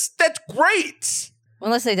is. That's great.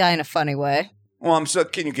 Unless they die in a funny way. Well,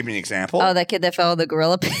 can you give me an example? Oh, that kid that fell in the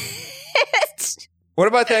gorilla pit. What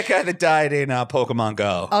about that guy that died in Pokemon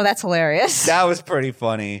Go? Oh, that's hilarious. That was pretty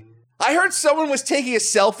funny. I heard someone was taking a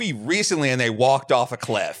selfie recently and they walked off a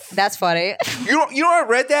cliff. That's funny. You know I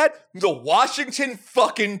read that? The Washington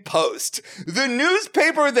fucking Post. The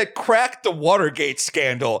newspaper that cracked the Watergate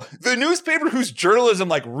scandal. The newspaper whose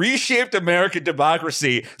journalism reshaped American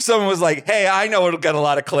democracy. Someone was like, hey, I know it'll get a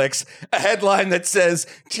lot of clicks. A headline that says,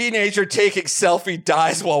 teenager taking selfie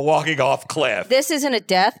dies while walking off cliff. This isn't a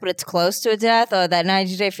death, but it's close to a death. That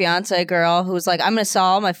 90-Day Fiancé girl who was like, I'm going to sell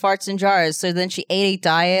all my farts in jars. So then she ate a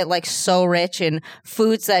diet so rich in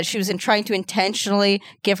foods that she was trying to intentionally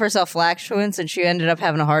give herself flatulence, and she ended up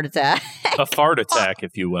having a heart attack. A fart attack,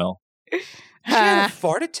 if you will. She had a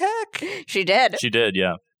fart attack? She did. She did,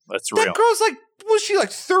 yeah. That's real. That girl's was she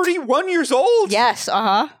 31 years old? Yes,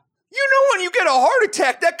 uh-huh. You know when you get a heart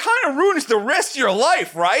attack, that kind of ruins the rest of your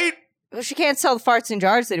life, right? Well, she can't sell the farts in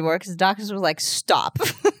jars anymore because the doctors were like, stop.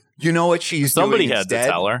 You know what she's Somebody doing had instead? to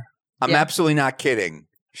tell her. I'm absolutely not kidding.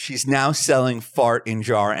 She's now selling fart in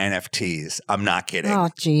jar NFTs. I'm not kidding. Oh,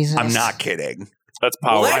 Jesus. I'm not kidding. That's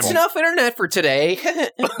powerful. Well, that's enough internet for today.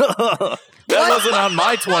 That wasn't on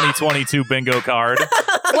my 2022 bingo card.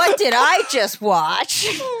 What did I just watch?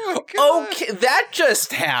 Okay, that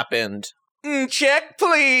just happened. Check,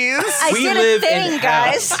 please. I We did live a thing, in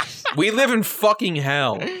hell. guys. We live in fucking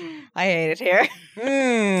hell. I hate it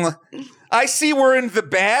here. I see we're in the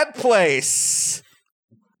bad place.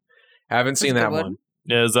 Haven't seen that one.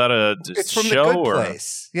 Yeah, is that a It's from show the good or?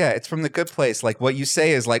 place. Yeah, it's from the good place. What you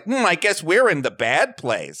say is I guess we're in the bad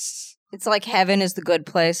place. It's like heaven is the good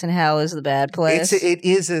place and hell is the bad place.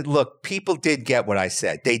 Look, people did get what I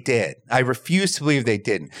said. They did. I refuse to believe they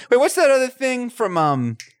didn't. Wait, what's that other thing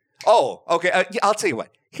from, oh, okay. I'll tell you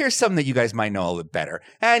what. Here's something that you guys might know a little bit better.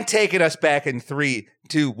 And taking us back in 3,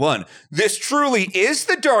 2, 1. This truly is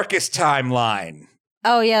the darkest timeline.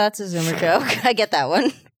 Oh, yeah, that's a Zoomer joke. I get that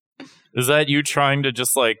one. Is that you trying to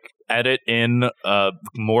just like edit in a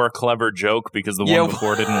more clever joke because the one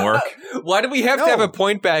before didn't work? Why do we have to have a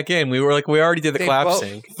point back in? We already did the clap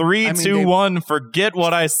sync. 3, 2, 1. Forget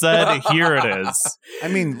what I said. Here it is. I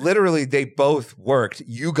mean, literally, they both worked.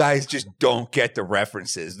 You guys just don't get the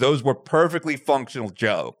references. Those were perfectly functional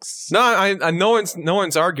jokes. No, no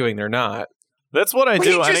one's arguing they're not. That's what I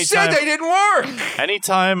do. He just said they didn't work.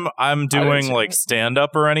 Anytime I'm doing like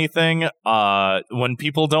stand-up or anything, when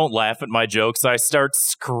people don't laugh at my jokes, I start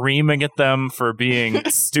screaming at them for being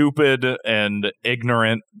stupid and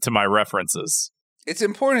ignorant to my references. It's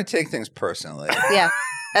important to take things personally. Yeah.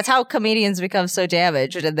 That's how comedians become so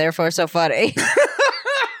damaged and therefore so funny.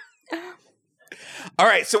 All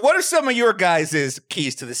right, so what are some of your guys'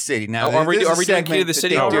 keys to the city? Now, are we doing key to the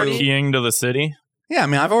city already? We're keying to the city? Yeah, I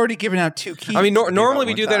mean, I've already given out 2 keys. I mean, normally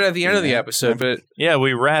we do that at the end of the episode, but... Yeah,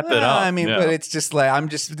 we wrap it up. I mean, but it's just like,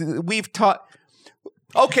 we've taught...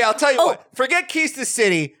 Okay, I'll tell you what. Forget keys to the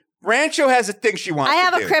city. Rancho has a thing she wants to do. I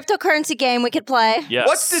have a cryptocurrency game we could play. Yes.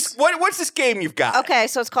 What's this game you've got? Okay,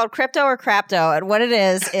 so it's called Crypto or Crapto, and what it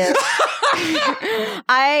is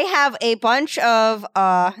I have a bunch of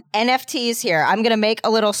NFTs here. I'm going to make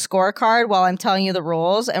a little scorecard while I'm telling you the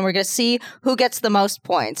rules, and we're going to see who gets the most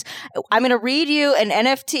points. I'm going to read you an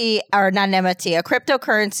NFT, or not an NFT, a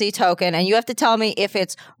cryptocurrency token, and you have to tell me if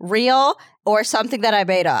it's real or something that I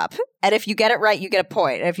made up. And if you get it right, you get a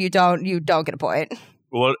point. And if you don't get a point.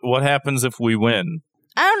 What happens if we win?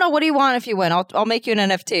 I don't know. What do you want if you win? I'll make you an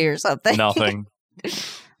NFT or something. Nothing.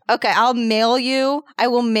 Okay, I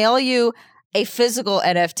will mail you a physical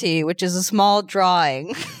NFT, which is a small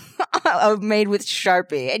drawing made with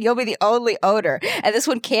Sharpie, and you'll be the only owner. And this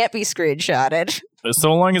one can't be screenshotted.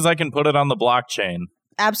 So long as I can put it on the blockchain.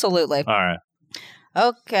 Absolutely. All right.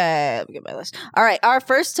 Okay, let me get my list. All right, our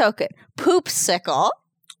first token, Poopsicle.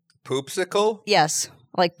 Poopsicle? Yes.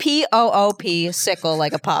 Like P-O-O-P, sickle,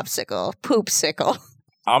 like a popsicle. Poopsicle.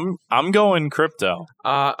 I'm going crypto.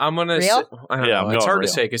 I'm gonna. Real? I don't know. It's hard to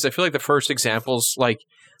say because I feel like the first examples, like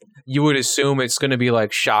you would assume it's going to be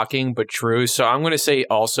like shocking but true. So I'm going to say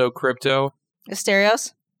also crypto.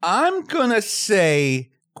 Asterios? I'm gonna say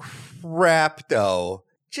crapto.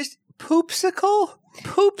 Just poopsicle.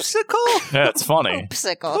 Poopsicle. Yeah, it's funny.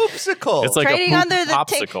 Poopsicle. Poopsicle. It's like Trading a poop under the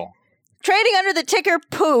popsicle. Trading under the ticker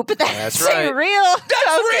poop. That's right. a real That's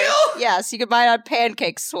token. real? Yes, you can buy it on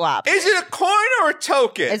Pancake Swap. Is it a coin or a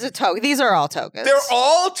token? It's a token. These are all tokens. They're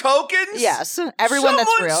all tokens? Yes, everyone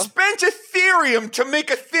that's real. Someone spent Ethereum to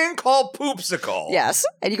make a thing called Poopsicle. Yes,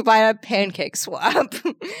 and you can buy it on Pancake Swap.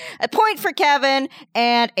 A point for Kevin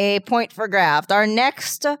and a point for Graft. Our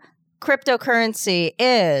next cryptocurrency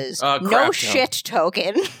is No Shit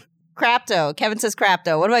Token. Crapto. Kevin says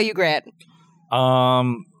Crapto. What about you, Grant?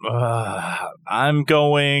 I'm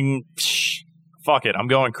going... Fuck it. I'm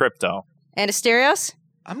going crypto. And Asterios?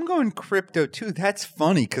 I'm going crypto too. That's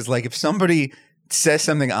funny because, like, if somebody says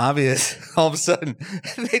something obvious, all of a sudden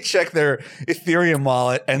they check their Ethereum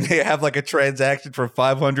wallet and they have like a transaction for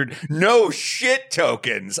 500 no shit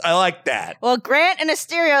tokens. I like that. Well, Grant and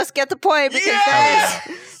Asterios get the point because that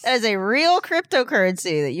is a real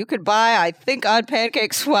cryptocurrency that you could buy, I think, on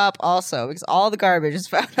Pancake Swap also, because all the garbage is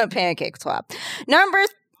found on Pancake Swap.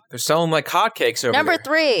 They're selling like hotcakes over Number there.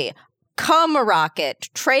 3. Cum Rocket,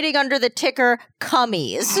 trading under the ticker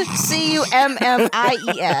Cummies.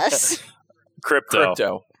 Cummies.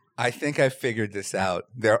 Crypto. I think I figured this out.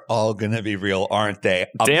 They're all going to be real, aren't they?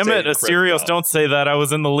 Damn it, Asterios, don't say that. I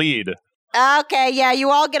was in the lead. Okay, yeah,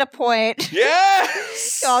 you all get a point.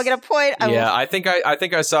 Yes! You all get a point. I think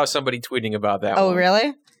I saw somebody tweeting about that. Oh,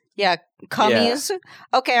 really? Yeah, Cummies. Yeah.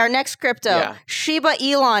 Okay, our next crypto. Yeah. Shiba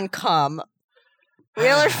Elon cum.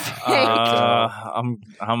 Real or fake? I'm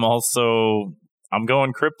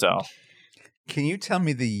going crypto. Can you tell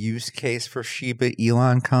me the use case for Shiba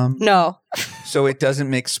Elon cum? No. So it doesn't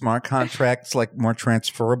make smart contracts like more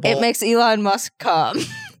transferable? It makes Elon Musk cum.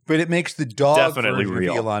 But it makes the dog definitely version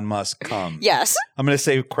real. of Elon Musk cum. Yes. I'm going to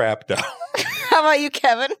say crapto. How about you,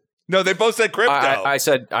 Kevin? No, they both said crypto. I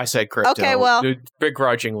said crypto. Okay, well,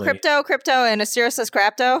 begrudgingly. Crypto, and Asterios says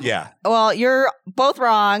crapto? Yeah. Well, you're both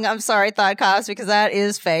wrong. I'm sorry, Thoughtcast, because that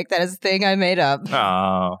is fake. That is a thing I made up.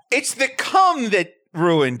 Oh. It's the cum that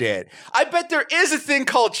ruined it. I bet there is a thing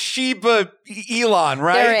called Shiba Elon,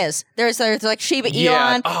 right? There is. There's like Shiba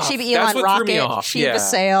Elon, Shiba Elon Rocket, Shiba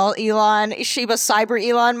Sail Elon, Shiba Cyber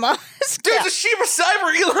Elon Musk. There's a Shiba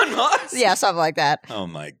Cyber Elon Musk? Yeah, something like that. Oh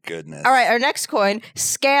my goodness. All right, our next coin,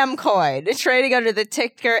 Scam Coin, trading under the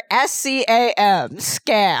ticker SCAM.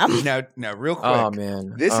 Scam. Now, real quick. Oh,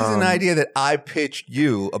 man. This is an idea that I pitched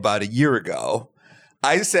you about a year ago.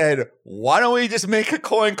 I said, why don't we just make a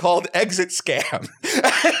coin called Exit Scam?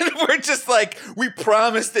 And we're just like, we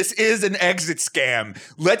promise this is an exit scam.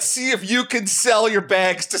 Let's see if you can sell your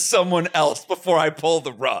bags to someone else before I pull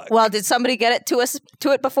the rug. Well, did somebody get it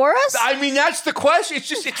to it before us? I mean, that's the question.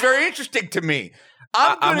 It's very interesting to me.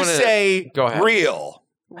 I'm going to say go ahead. Real.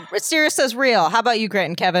 Sirius says real. How about you, Grant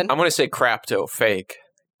and Kevin? I'm going to say Crapto, fake.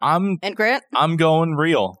 And Grant? I'm going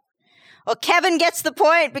real. Well, Kevin gets the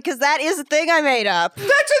point because that is a thing I made up. That's a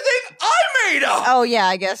thing I made up! Oh, yeah,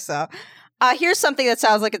 I guess so. Here's something that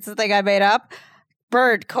sounds like it's the thing I made up.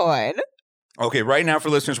 Bird coin. Okay, right now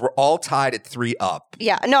for listeners, we're all tied at 3 up.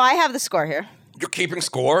 Yeah, no, I have the score here. You're keeping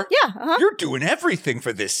score? Yeah, uh-huh. You're doing everything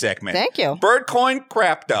for this segment. Thank you. Bird coin,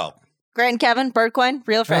 Crapto. Grant and Kevin, bird coin,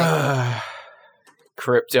 real fake.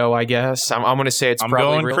 Crypto, I guess. I'm going to say it's I'm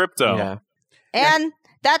probably going real. crypto. Yeah. And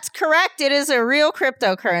that's correct. It is a real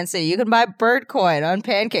cryptocurrency. You can buy bird coin on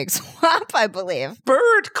PancakeSwap, I believe.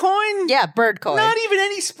 Bird coin? Yeah, bird coin. Not even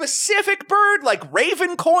any specific bird, like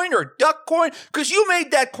raven coin or duck coin? Because you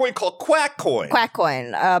made that coin called Quack coin. Quack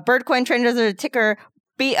coin. Bird coin traded under the ticker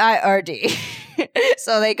BIRD.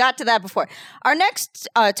 So they got to that before. Our next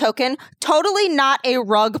token, totally not a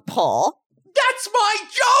rug pull. That's my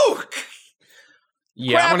joke!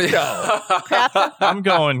 Yeah, I'm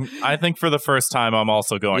going. I think for the first time, I'm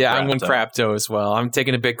also going. Yeah, Crapto. I'm going Crapto as well. I'm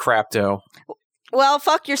taking a big Crapto. Well,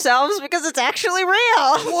 fuck yourselves because it's actually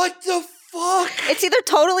real. What the fuck? It's either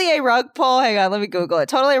totally a rug pull. Hang on, let me Google it.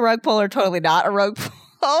 Totally a rug pull or totally not a rug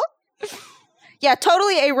pull. Yeah,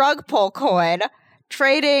 totally a rug pull coin.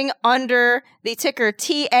 Trading under the ticker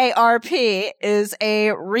TARP is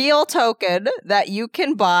a real token that you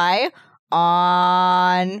can buy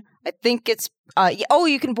on, I think it's,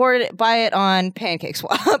 you can buy it on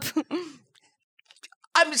PancakeSwap.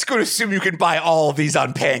 I'm just going to assume you can buy all of these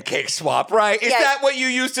on PancakeSwap, right? Is that what you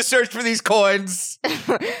use to search for these coins?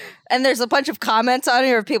 And there's a bunch of comments on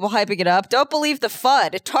here of people hyping it up. Don't believe the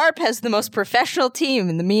FUD. TARP has the most professional team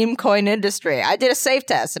in the meme coin industry. I did a safe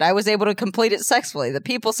test and I was able to complete it successfully. The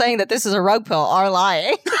people saying that this is a rug pull are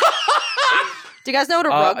lying. Do you guys know what a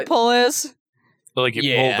rug pull is? Like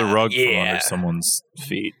you pull the rug from under someone's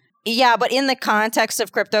feet. Yeah, but in the context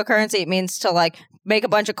of cryptocurrency, it means to like make a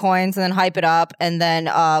bunch of coins and then hype it up and then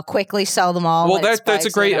quickly sell them all. Well, that's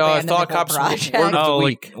a great Thought Cops word of the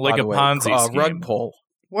week. Like a Ponzi scheme. Rug pull.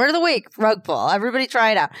 Word of the week, rug pull. Everybody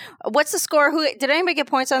try it out. What's the score? Did anybody get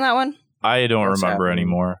points on that one? I don't remember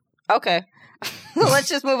anymore. Okay. Let's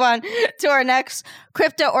just move on to our next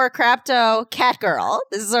crypto or crapto cat girl.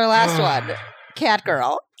 This is our last one. Cat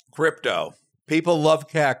girl. Crypto. People love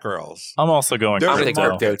cat girls. I'm also going I'm going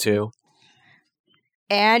crypto. crypto too.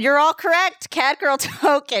 And you're all correct. Cat girl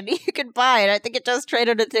token. You can buy it. I think it does trade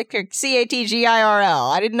under the ticker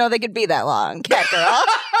CATGIRL. I didn't know they could be that long. Cat girl.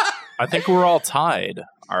 I think we're all tied,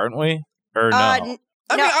 aren't we? Or no? I mean,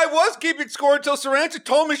 I was keeping score until Sarancha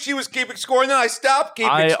told me she was keeping score, and then I stopped keeping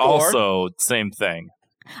score. I also, same thing.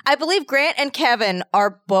 I believe Grant and Kevin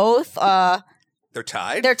are both... They're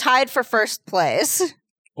tied? They're tied for first place.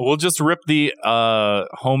 We'll just rip the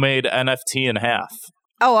homemade NFT in half.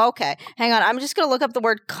 Oh, okay. Hang on. I'm just going to look up the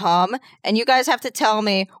word cum, and you guys have to tell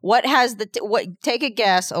me what has the... take a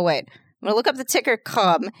guess. Oh, wait. I'm going to look up the ticker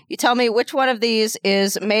cum. You tell me which one of these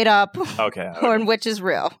is made up or which is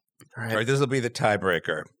real. All right, this will be the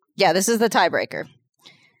tiebreaker. Yeah, this is the tiebreaker.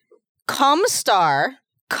 Cum Star,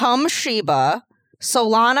 Cum Shiba,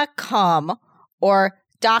 Solana Cum, or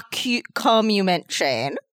Document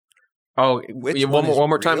Chain. Oh, one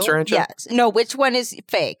more time, Sarancha? Yes. No, which one is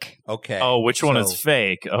fake? Okay. Oh, which one is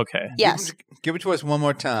fake? Okay. Yes. Give it to us one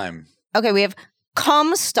more time. Okay, we have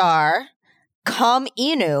Cum Star, Cum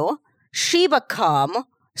Inu, Shiba Cum,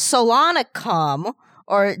 Solana Cum,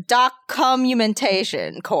 or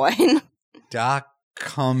Documentation Coin.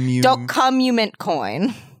 Document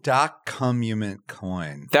Coin. Document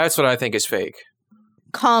Coin. That's what I think is fake.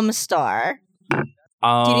 Cum Star.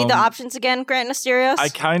 Do you need the options again, Grant Mysterious? I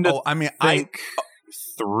kind of think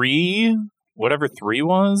 3, whatever 3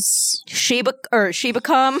 was. Shiba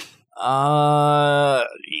Cum?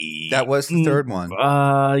 That was the third one.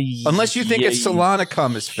 Unless you think it's Solana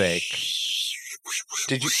Cum is fake.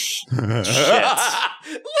 Did you? Shit.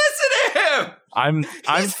 Listen to him! I'm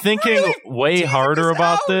thinking way harder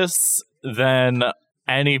about this, than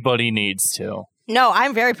anybody needs to. No,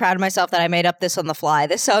 I'm very proud of myself that I made up this on the fly.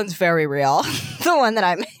 This sounds very real. The one that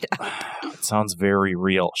I made up. It sounds very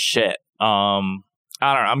real. Shit. I don't know.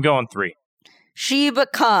 I'm going 3. Sheba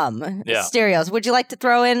Cum. Yeah. Stereos. Would you like to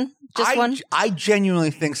throw in just one? I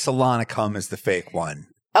genuinely think Solana Cum is the fake one.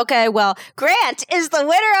 Okay, well, Grant is the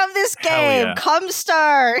winner of this Hell game. yeah. Cum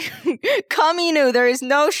star. Cum Inu. There is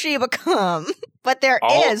no Sheba Cum, but there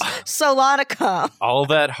is Solana Cum. All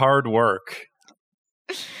that hard work.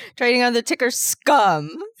 Trading on the ticker SCUM.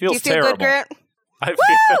 Feels Do you feel terrible. good, Grant? I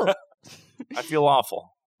feel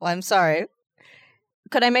awful. Well, I'm sorry.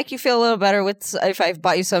 Could I make you feel a little better if I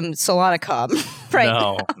bought you some Solana Cum?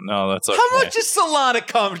 Right. No, that's okay. How much is Solana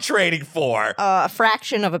Cum trading for? A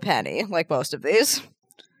fraction of a penny, like most of these.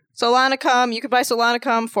 Solana Cum, you could buy Solana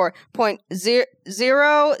Cum for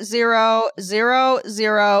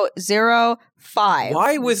 .0000005.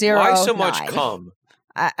 Why so much cum?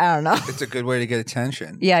 I don't know. It's a good way to get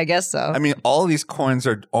attention. Yeah, I guess so. I mean, all these coins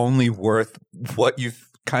are only worth what you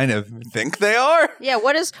kind of think they are. Yeah,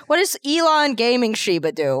 what does Elon Gaming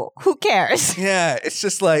Shiba do? Who cares? Yeah, it's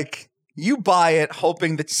just like you buy it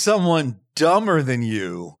hoping that someone dumber than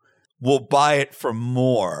you will buy it for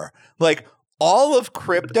more. Like all of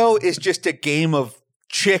crypto is just a game of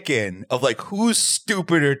chicken, of like who's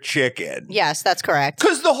stupider chicken. Yes, that's correct.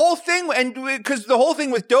 Because the whole thing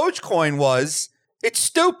with Dogecoin was it's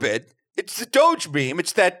stupid. It's the Doge meme.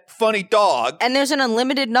 It's that funny dog. And there's an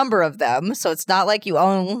unlimited number of them, so it's not like you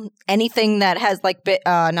own anything that has like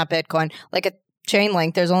not Bitcoin, like a chain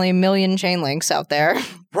link. There's only 1 million chain links out there.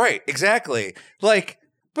 Right, exactly. Like,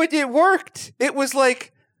 but it worked. It was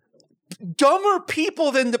like dumber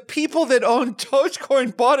people than the people that own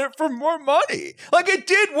Dogecoin bought it for more money. Like, it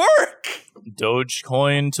did work.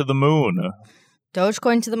 Dogecoin to the moon.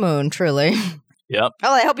 Dogecoin to the moon, truly. Yep.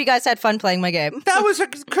 Well, I hope you guys had fun playing my game. That was a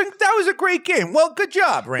great game. Well, good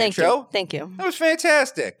job, Rancho. Thank you. That was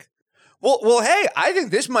fantastic. Well, hey, I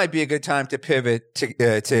think this might be a good time to pivot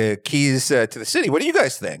to Keys to the City. What do you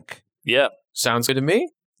guys think? Yeah. Sounds good to me.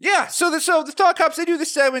 Yeah, so the Thought Cops, they do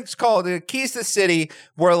this segment. It's called Keys to the City,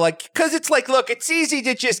 where because it's like, look, it's easy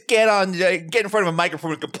to just get in front of a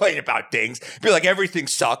microphone and complain about things, be like everything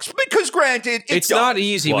sucks. Because granted, it's not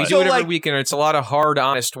easy. We do it every weekend. It's a lot of hard,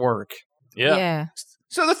 honest work. Yeah.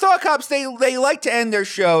 So the Thought Cops, they like to end their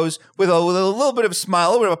shows with a little bit of a smile,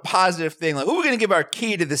 a little bit of a positive thing, like who are we going to give our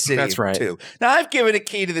key to the city That's right. to? Now, I've given a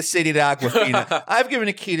key to the city to Aquafina. I've given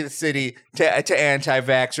a key to the city to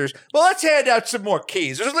anti-vaxxers. Well, let's hand out some more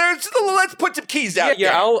keys. Let's put some keys out.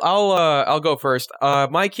 Yeah. I'll go first.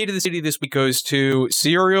 My key to the city this week goes to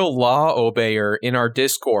Serial Law Obeyer in our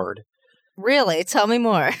Discord. Really? Tell me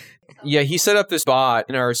more. Yeah, he set up this bot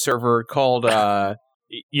in our server called.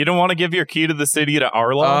 You don't want to give your key to the city to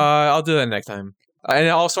Arlo? I'll do that next time. And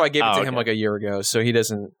also, I gave it to him like a year ago, so he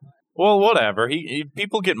doesn't. Well, whatever.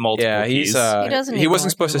 People get multiple keys. He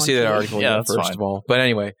wasn't supposed to see that article yet, first of all. But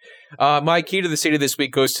anyway, my key to the city this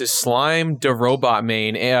week goes to Slime the Robot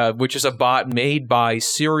Main, which is a bot made by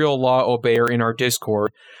Serial Law Obeyer in our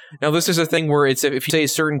Discord. Now, this is a thing where it's if you say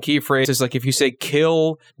certain key phrases, like if you say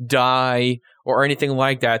kill, die, or anything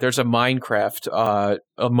like that, there's a Minecraft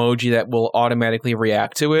emoji that will automatically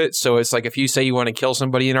react to it. So it's like if you say you want to kill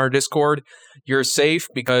somebody in our Discord, you're safe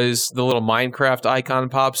because the little Minecraft icon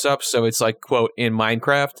pops up. So it's like, quote, in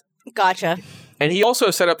Minecraft. Gotcha. And he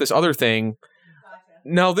also set up this other thing.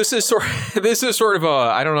 Now, this is sort of a,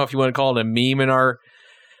 I don't know if you want to call it a meme in our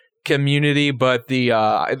community, but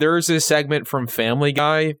there's this segment from Family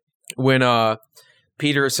Guy when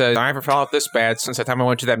Peter says, I haven't felt this bad since the time I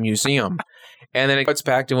went to that museum. And then it cuts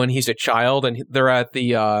back to when he's a child and they're at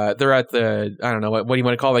the I don't know, what do you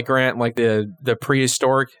want to call it, Grant? Like the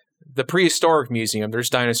prehistoric museum. There's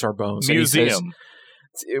dinosaur bones. Museum.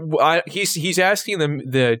 He's asking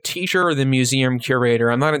the teacher or the museum curator,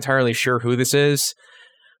 I'm not entirely sure who this is,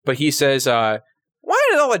 but he says, why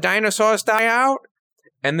did all the dinosaurs die out?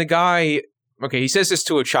 And the guy, okay, he says this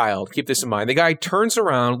to a child. Keep this in mind. The guy turns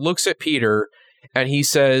around, looks at Peter, and he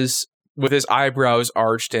says, with his eyebrows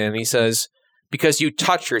arched in, he says, because you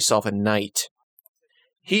touch yourself at night.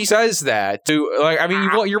 He says that to, like, I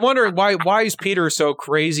mean, you're wondering why is Peter so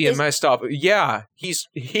crazy and messed up? Yeah, he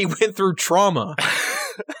went through trauma.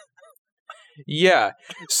 Yeah.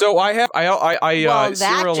 So Serial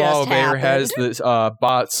Law Obeyer has this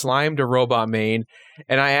bot Slime the Robot Main,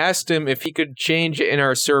 and I asked him if he could change it in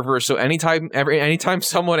our server so anytime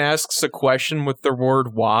someone asks a question with the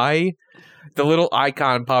word why, the little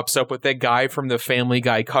icon pops up with that guy from the Family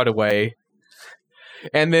Guy cutaway.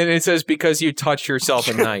 And then it says, because you touch yourself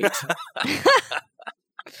at night.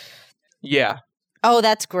 Yeah. Oh,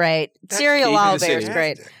 that's great. Serial Law Obeyer is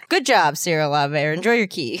great. Good job, Serial Lavayer. Enjoy your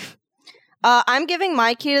key. I'm giving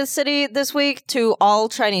my key to the city this week to all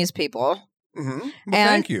Chinese people. Mm-hmm. Well, and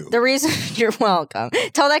thank you. The reason you're welcome.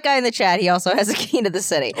 Tell that guy in the chat he also has a key to the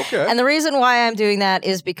city. Okay. And the reason why I'm doing that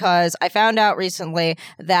is because I found out recently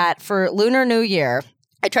that for Lunar New Year,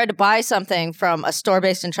 I tried to buy something from a store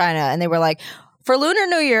based in China, and they were like, for Lunar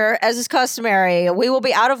New Year, as is customary, we will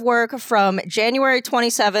be out of work from January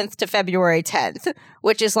 27th to February 10th,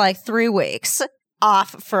 which is like 3 weeks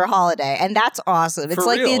off for a holiday. And that's awesome. It's For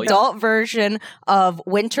like real, the adult version of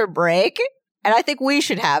winter break. And I think we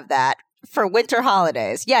should have that for winter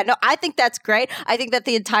holidays. Yeah, no, I think that's great. I think that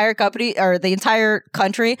the entire company or the entire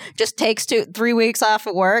country just takes 3 weeks off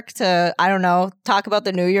of work to, I don't know, talk about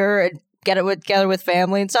the new year and get it together with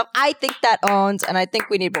family and stuff. I think that owns, and I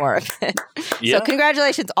think we need more of it. Yeah. So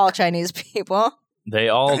congratulations, all Chinese people. They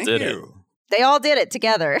all Thank did you. They all did it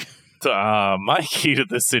together. it. My key to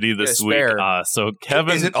the city this Yeah, week. spare. So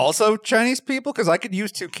Kevin, Is it also Chinese people? Because I could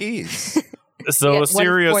use 2 keys. so Yeah,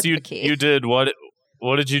 Asterios, 1/4 the key. you did what?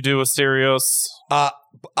 What did you do, Asterios?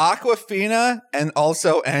 Aquafina and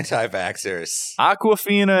also anti-vaxxers.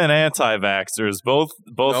 Aquafina and anti-vaxxers, both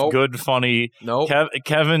Nope. good, funny. Nope.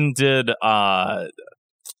 Kevin did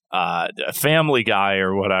Family Guy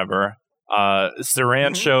or whatever.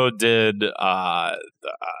 Sarancho did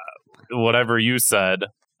whatever you said.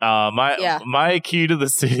 My key to the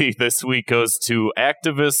city this week goes to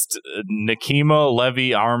activist Nikema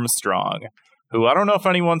Levy Armstrong, who I don't know if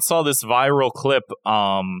anyone saw this viral clip.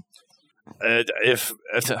 If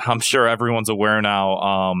I'm sure everyone's aware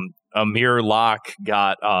now, Amir Locke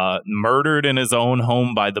got murdered in his own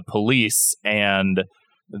home by the police, and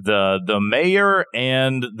the mayor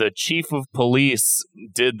and the chief of police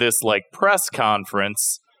did this like press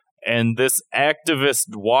conference, and this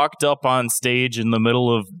activist walked up on stage in the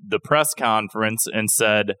middle of the press conference and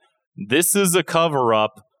said, "This is a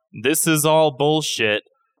cover-up. This is all bullshit.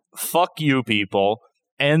 Fuck you people."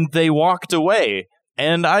 And they walked away.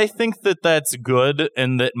 And I think that that's good,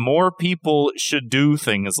 and that more people should do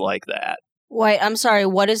things like that. Wait, I'm sorry.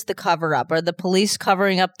 What is the cover up? Are the police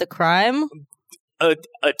covering up the crime?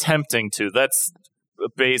 Attempting to. That's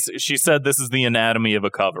she said this is the anatomy of a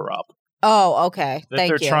cover-up. Oh, okay. That Thank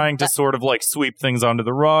they're you. trying to sort of like sweep things under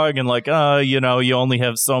the rug and like, you only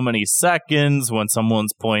have so many seconds when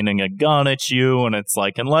someone's pointing a gun at you, and it's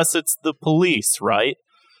like, unless it's the police, right?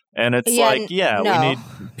 And it's Yeah, like, no. we need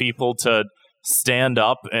people to stand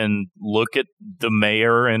up and look at the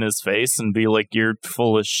mayor in his face and be like, "You're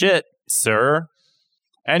full of shit, sir."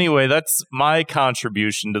 Anyway, that's my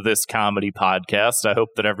contribution to this comedy podcast. I hope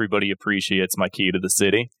that everybody appreciates my key to the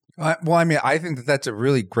city. Well, I mean, I think that that's a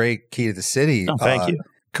really great key to the city. Oh, thank you.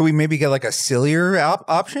 Could we maybe get like a sillier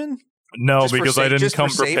option? No, Just for because I didn't just for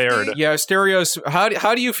come prepared. safety? Yeah, Stereos. How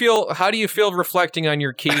do you feel? How do you feel reflecting on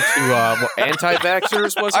your key to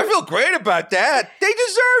anti-vaxxers? Was I it? feel great about that. They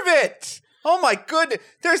deserve it. Oh my goodness.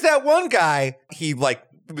 There's that one guy, he like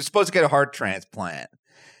was supposed to get a heart transplant.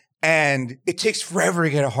 And it takes forever to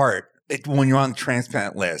get a heart when you're on the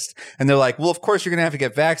transplant list. And they're like, well, of course you're going to have to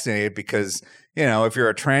get vaccinated because, if you're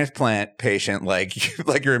a transplant patient,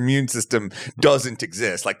 like your immune system doesn't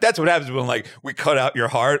exist. Like that's what happens when like we cut out your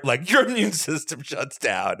heart, like your immune system shuts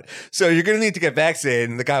down. So you're going to need to get vaccinated.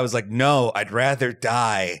 And the guy was like, no, I'd rather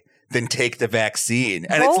die than take the vaccine.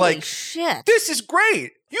 And it's Holy like, shit. this is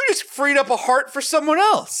great. You just freed up a heart for someone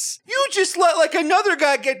else. You just let like another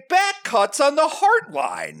guy get back cuts on the heart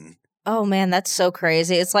line. Oh man, that's so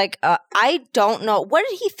crazy. It's like, I don't know. What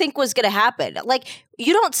did he think was going to happen? Like,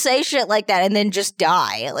 you don't say shit like that and then just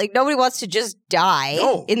die. Like, nobody wants to just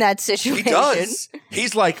die in that situation. He does.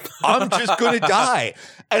 He's like, I'm just going to die.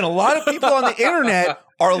 And a lot of people on the internet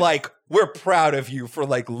are like, we're proud of you for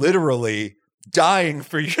like literally dying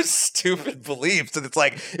for your stupid beliefs. And it's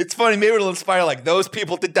like, it's funny. Maybe it'll inspire like those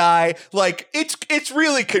people to die. Like, it's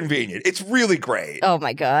really convenient. It's really great. Oh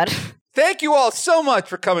my God. Thank you all so much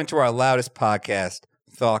for coming to our loudest podcast,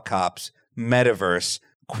 Thought Cops Metaverse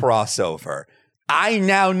Crossover. I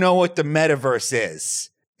now know what the metaverse is.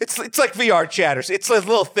 It's like VR chatters. It's a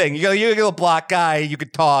little thing. You're a little black guy. You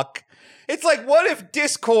could talk. It's like, what if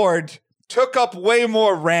Discord took up way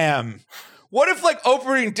more RAM? What if like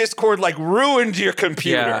opening Discord like ruined your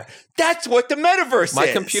computer? Yeah. That's what the metaverse is. My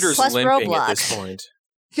computer's Plus limping Roblox. at this point.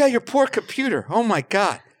 Yeah, your poor computer. Oh my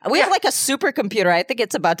God. We have like a supercomputer. I think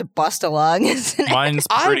it's about to bust along. Isn't it? Mine's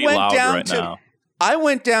pretty loud right now. I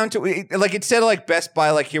went down to, like, it said, like, Best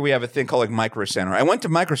Buy, like, here we have a thing called, like, Micro Center. I went to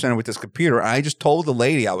Micro Center with this computer, and I just told the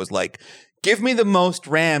lady, I was like, give me the most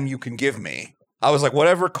RAM you can give me. I was like,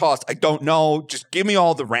 whatever it costs, I don't know, just give me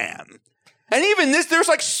all the RAM. And even this, there's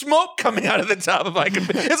like smoke coming out of the top of my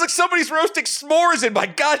computer. It's like somebody's roasting s'mores in my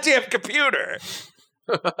goddamn computer.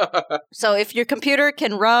 So if your computer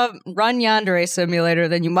can run Yandere Simulator,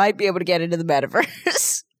 then you might be able to get into the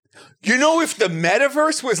metaverse. You know, if the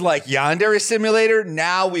metaverse was like Yandere Simulator,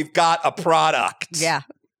 now we've got a product. Yeah.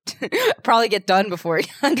 Probably get done before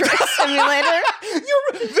Yandere Simulator.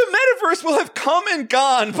 The metaverse will have come and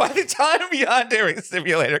gone by the time Yandere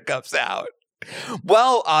Simulator comes out.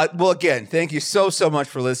 Well, again, thank you so much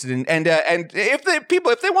for listening. And if they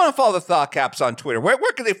want to follow the Thought Cops on Twitter, where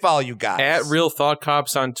can they follow you guys? At Real Thought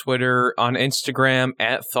Cops on Twitter, on Instagram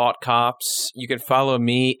at Thought Cops. You can follow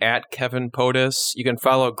me at Kevin POTUS. You can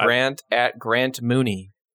follow Grant at Grant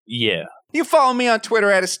Mooney. Yeah. You follow me on Twitter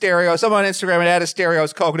at Asterios. I'm on Instagram at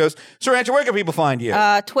Asterios Kokodos. Sarancha, where can people find you?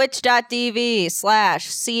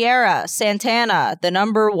 Twitch.tv/Sierra Santana, the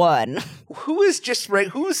number 1. Who is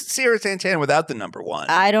Sierra Santana without the number 1?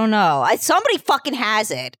 I don't know. Somebody fucking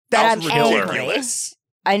has it. That's ridiculous.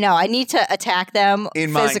 Angry. I know. I need to attack them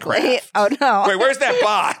in physically. Minecraft. Oh no. Wait, where's that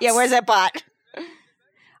bot? Yeah, where's that bot?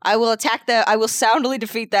 I will I will soundly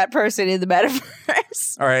defeat that person in the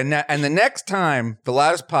metaverse. All right, and the next time the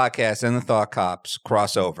Loudest Podcast and the Thought Cops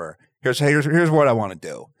cross over, here's what I want to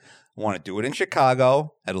do. I want to do it in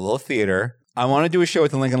Chicago at a little theater. I want to do a show at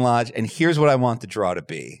the Lincoln Lodge, and here's what I want the draw to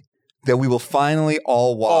be. That we will finally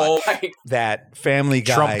all watch that Family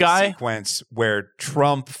Guy sequence where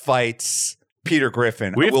Trump fights Peter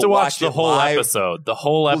Griffin. We have to watch the whole episode. The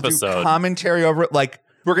whole episode. We'll do commentary over it, like...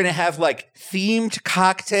 We're going to have like themed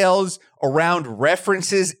cocktails around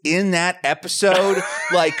references in that episode.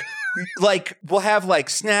 like we'll have like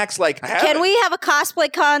snacks. Can we have a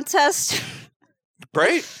cosplay contest?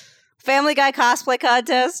 Great. Family Guy cosplay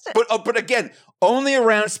contest. But again, only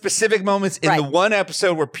around specific moments in the one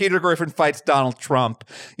episode where Peter Griffin fights Donald Trump.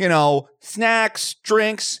 You know, snacks,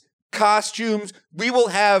 drinks, costumes. We will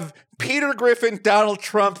have Peter Griffin, Donald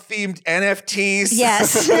Trump themed NFTs.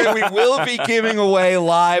 Yes. That we will be giving away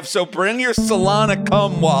live. So bring your Solana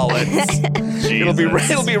cum wallets. It'll be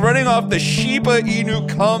running off the Shiba Inu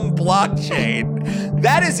cum blockchain.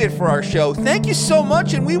 That is it for our show. Thank you so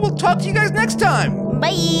much, and we will talk to you guys next time. Bye.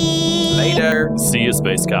 Later. See you,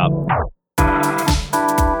 Space Cop.